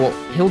 he'll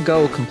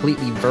go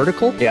completely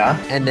vertical. Yeah.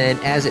 And then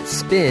as it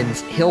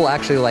spins, he'll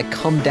actually like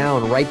come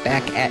down right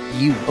back at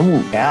you.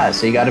 Ooh, yeah,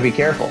 so you got to be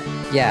careful.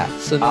 Yeah,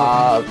 so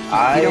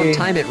if you don't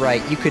time it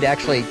right, you could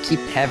actually keep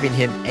having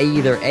him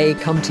either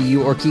come to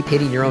you or keep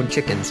hitting your own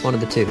chickens, one of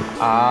the two.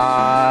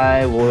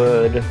 I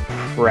would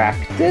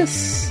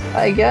practice,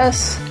 I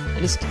guess.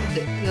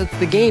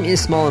 The game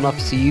is small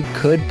enough so you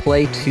could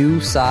play 2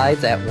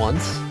 sides at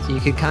once. So you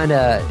could kind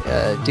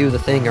of do the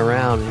thing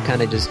around and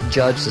kind of just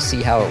judge to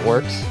see how it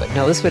works. But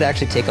no, this would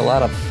actually take a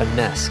lot of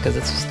finesse because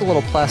it's just a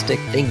little plastic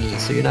thingy,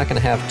 so you're not going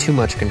to have too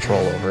much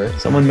control over it.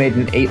 Someone made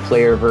an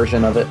 8-player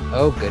version of it.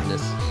 Oh,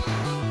 goodness.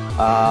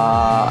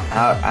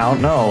 I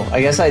don't know.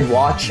 I guess I'd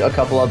watch a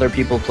couple other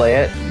people play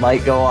it.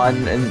 Might go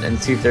on and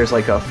see if there's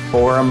like a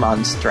forum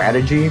on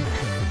strategy.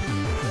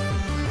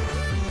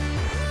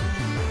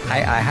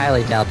 I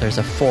highly doubt there's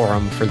a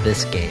forum for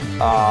this game.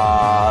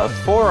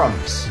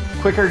 Forums.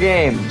 Quicker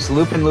Games.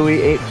 Lupin Louie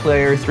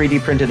 8-player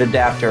 3D printed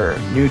adapter.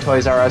 New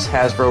Toys R Us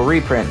Hasbro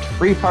reprint.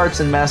 Free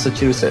parts in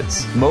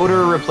Massachusetts.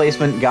 Motor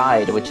replacement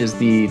guide, which is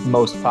the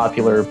most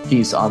popular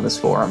piece on this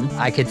forum.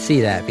 I could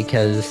see that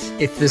because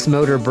if this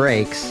motor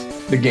breaks,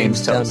 the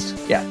game's toast.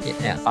 Yeah.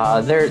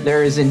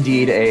 There is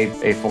indeed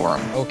a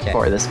forum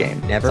for this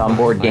game. Never it's on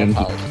Board Game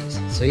Geek.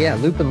 So yeah,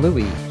 Lupin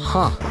Louie.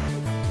 Huh.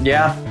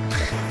 Yeah.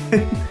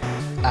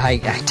 I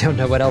don't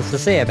know what else to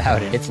say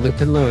about it. It's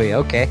Lupin Louie,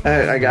 okay.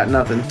 I got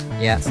nothing.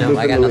 Yeah, no,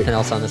 I got nothing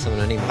else on this one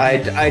anymore.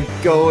 I'd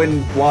go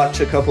and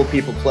watch a couple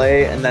people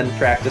play and then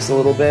practice a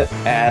little bit.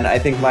 And I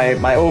think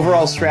my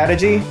overall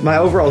strategy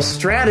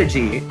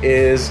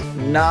is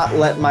not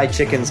let my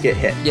chickens get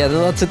hit. Yeah,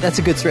 that's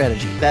a good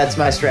strategy. That's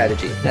my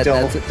strategy.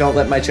 Don't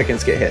let my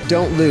chickens get hit.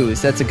 Don't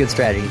lose. That's a good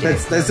strategy.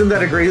 Isn't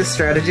that a great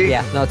strategy?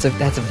 Yeah, no,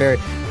 that's a very...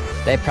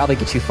 They probably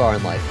get you far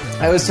in life.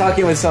 I was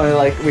talking with somebody,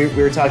 like, we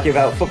were talking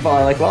about football,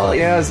 and like, well,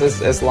 you know,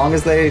 as long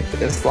as they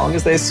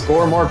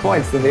score more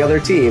points than the other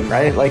team,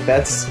 right? Like,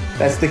 that's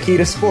the key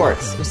to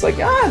sports. It's like,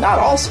 not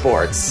all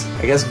sports.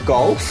 I guess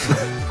golf.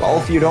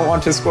 Golf, you don't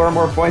want to score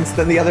more points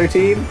than the other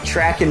team.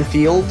 Track and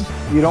field,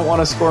 you don't want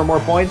to score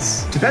more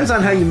points. Depends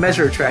on how you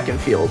measure track and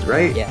field,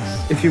 right?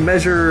 Yes. If you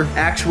measure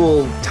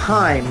actual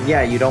time,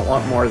 yeah, you don't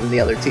want more than the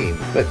other team.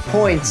 But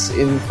points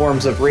in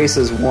forms of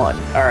races won.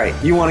 All right,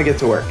 you want to get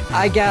to work.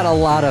 I got a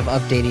lot of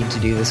updating to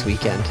do this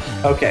weekend.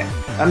 Okay,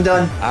 I'm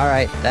done. All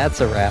right, that's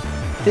a wrap.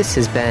 This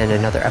has been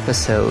another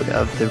episode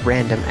of the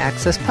Random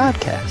Access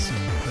Podcast.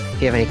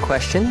 If you have any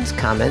questions,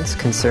 comments,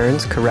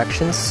 concerns,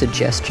 corrections,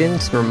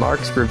 suggestions,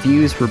 remarks,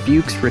 reviews,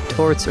 rebukes,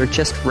 retorts, or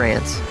just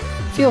rants,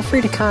 feel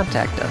free to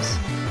contact us.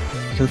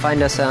 You can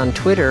find us on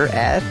Twitter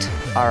at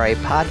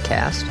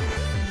RAPodcast,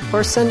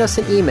 or send us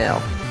an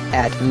email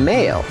at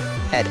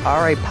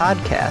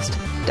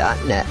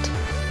mail@rapodcast.net.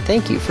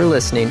 Thank you for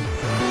listening.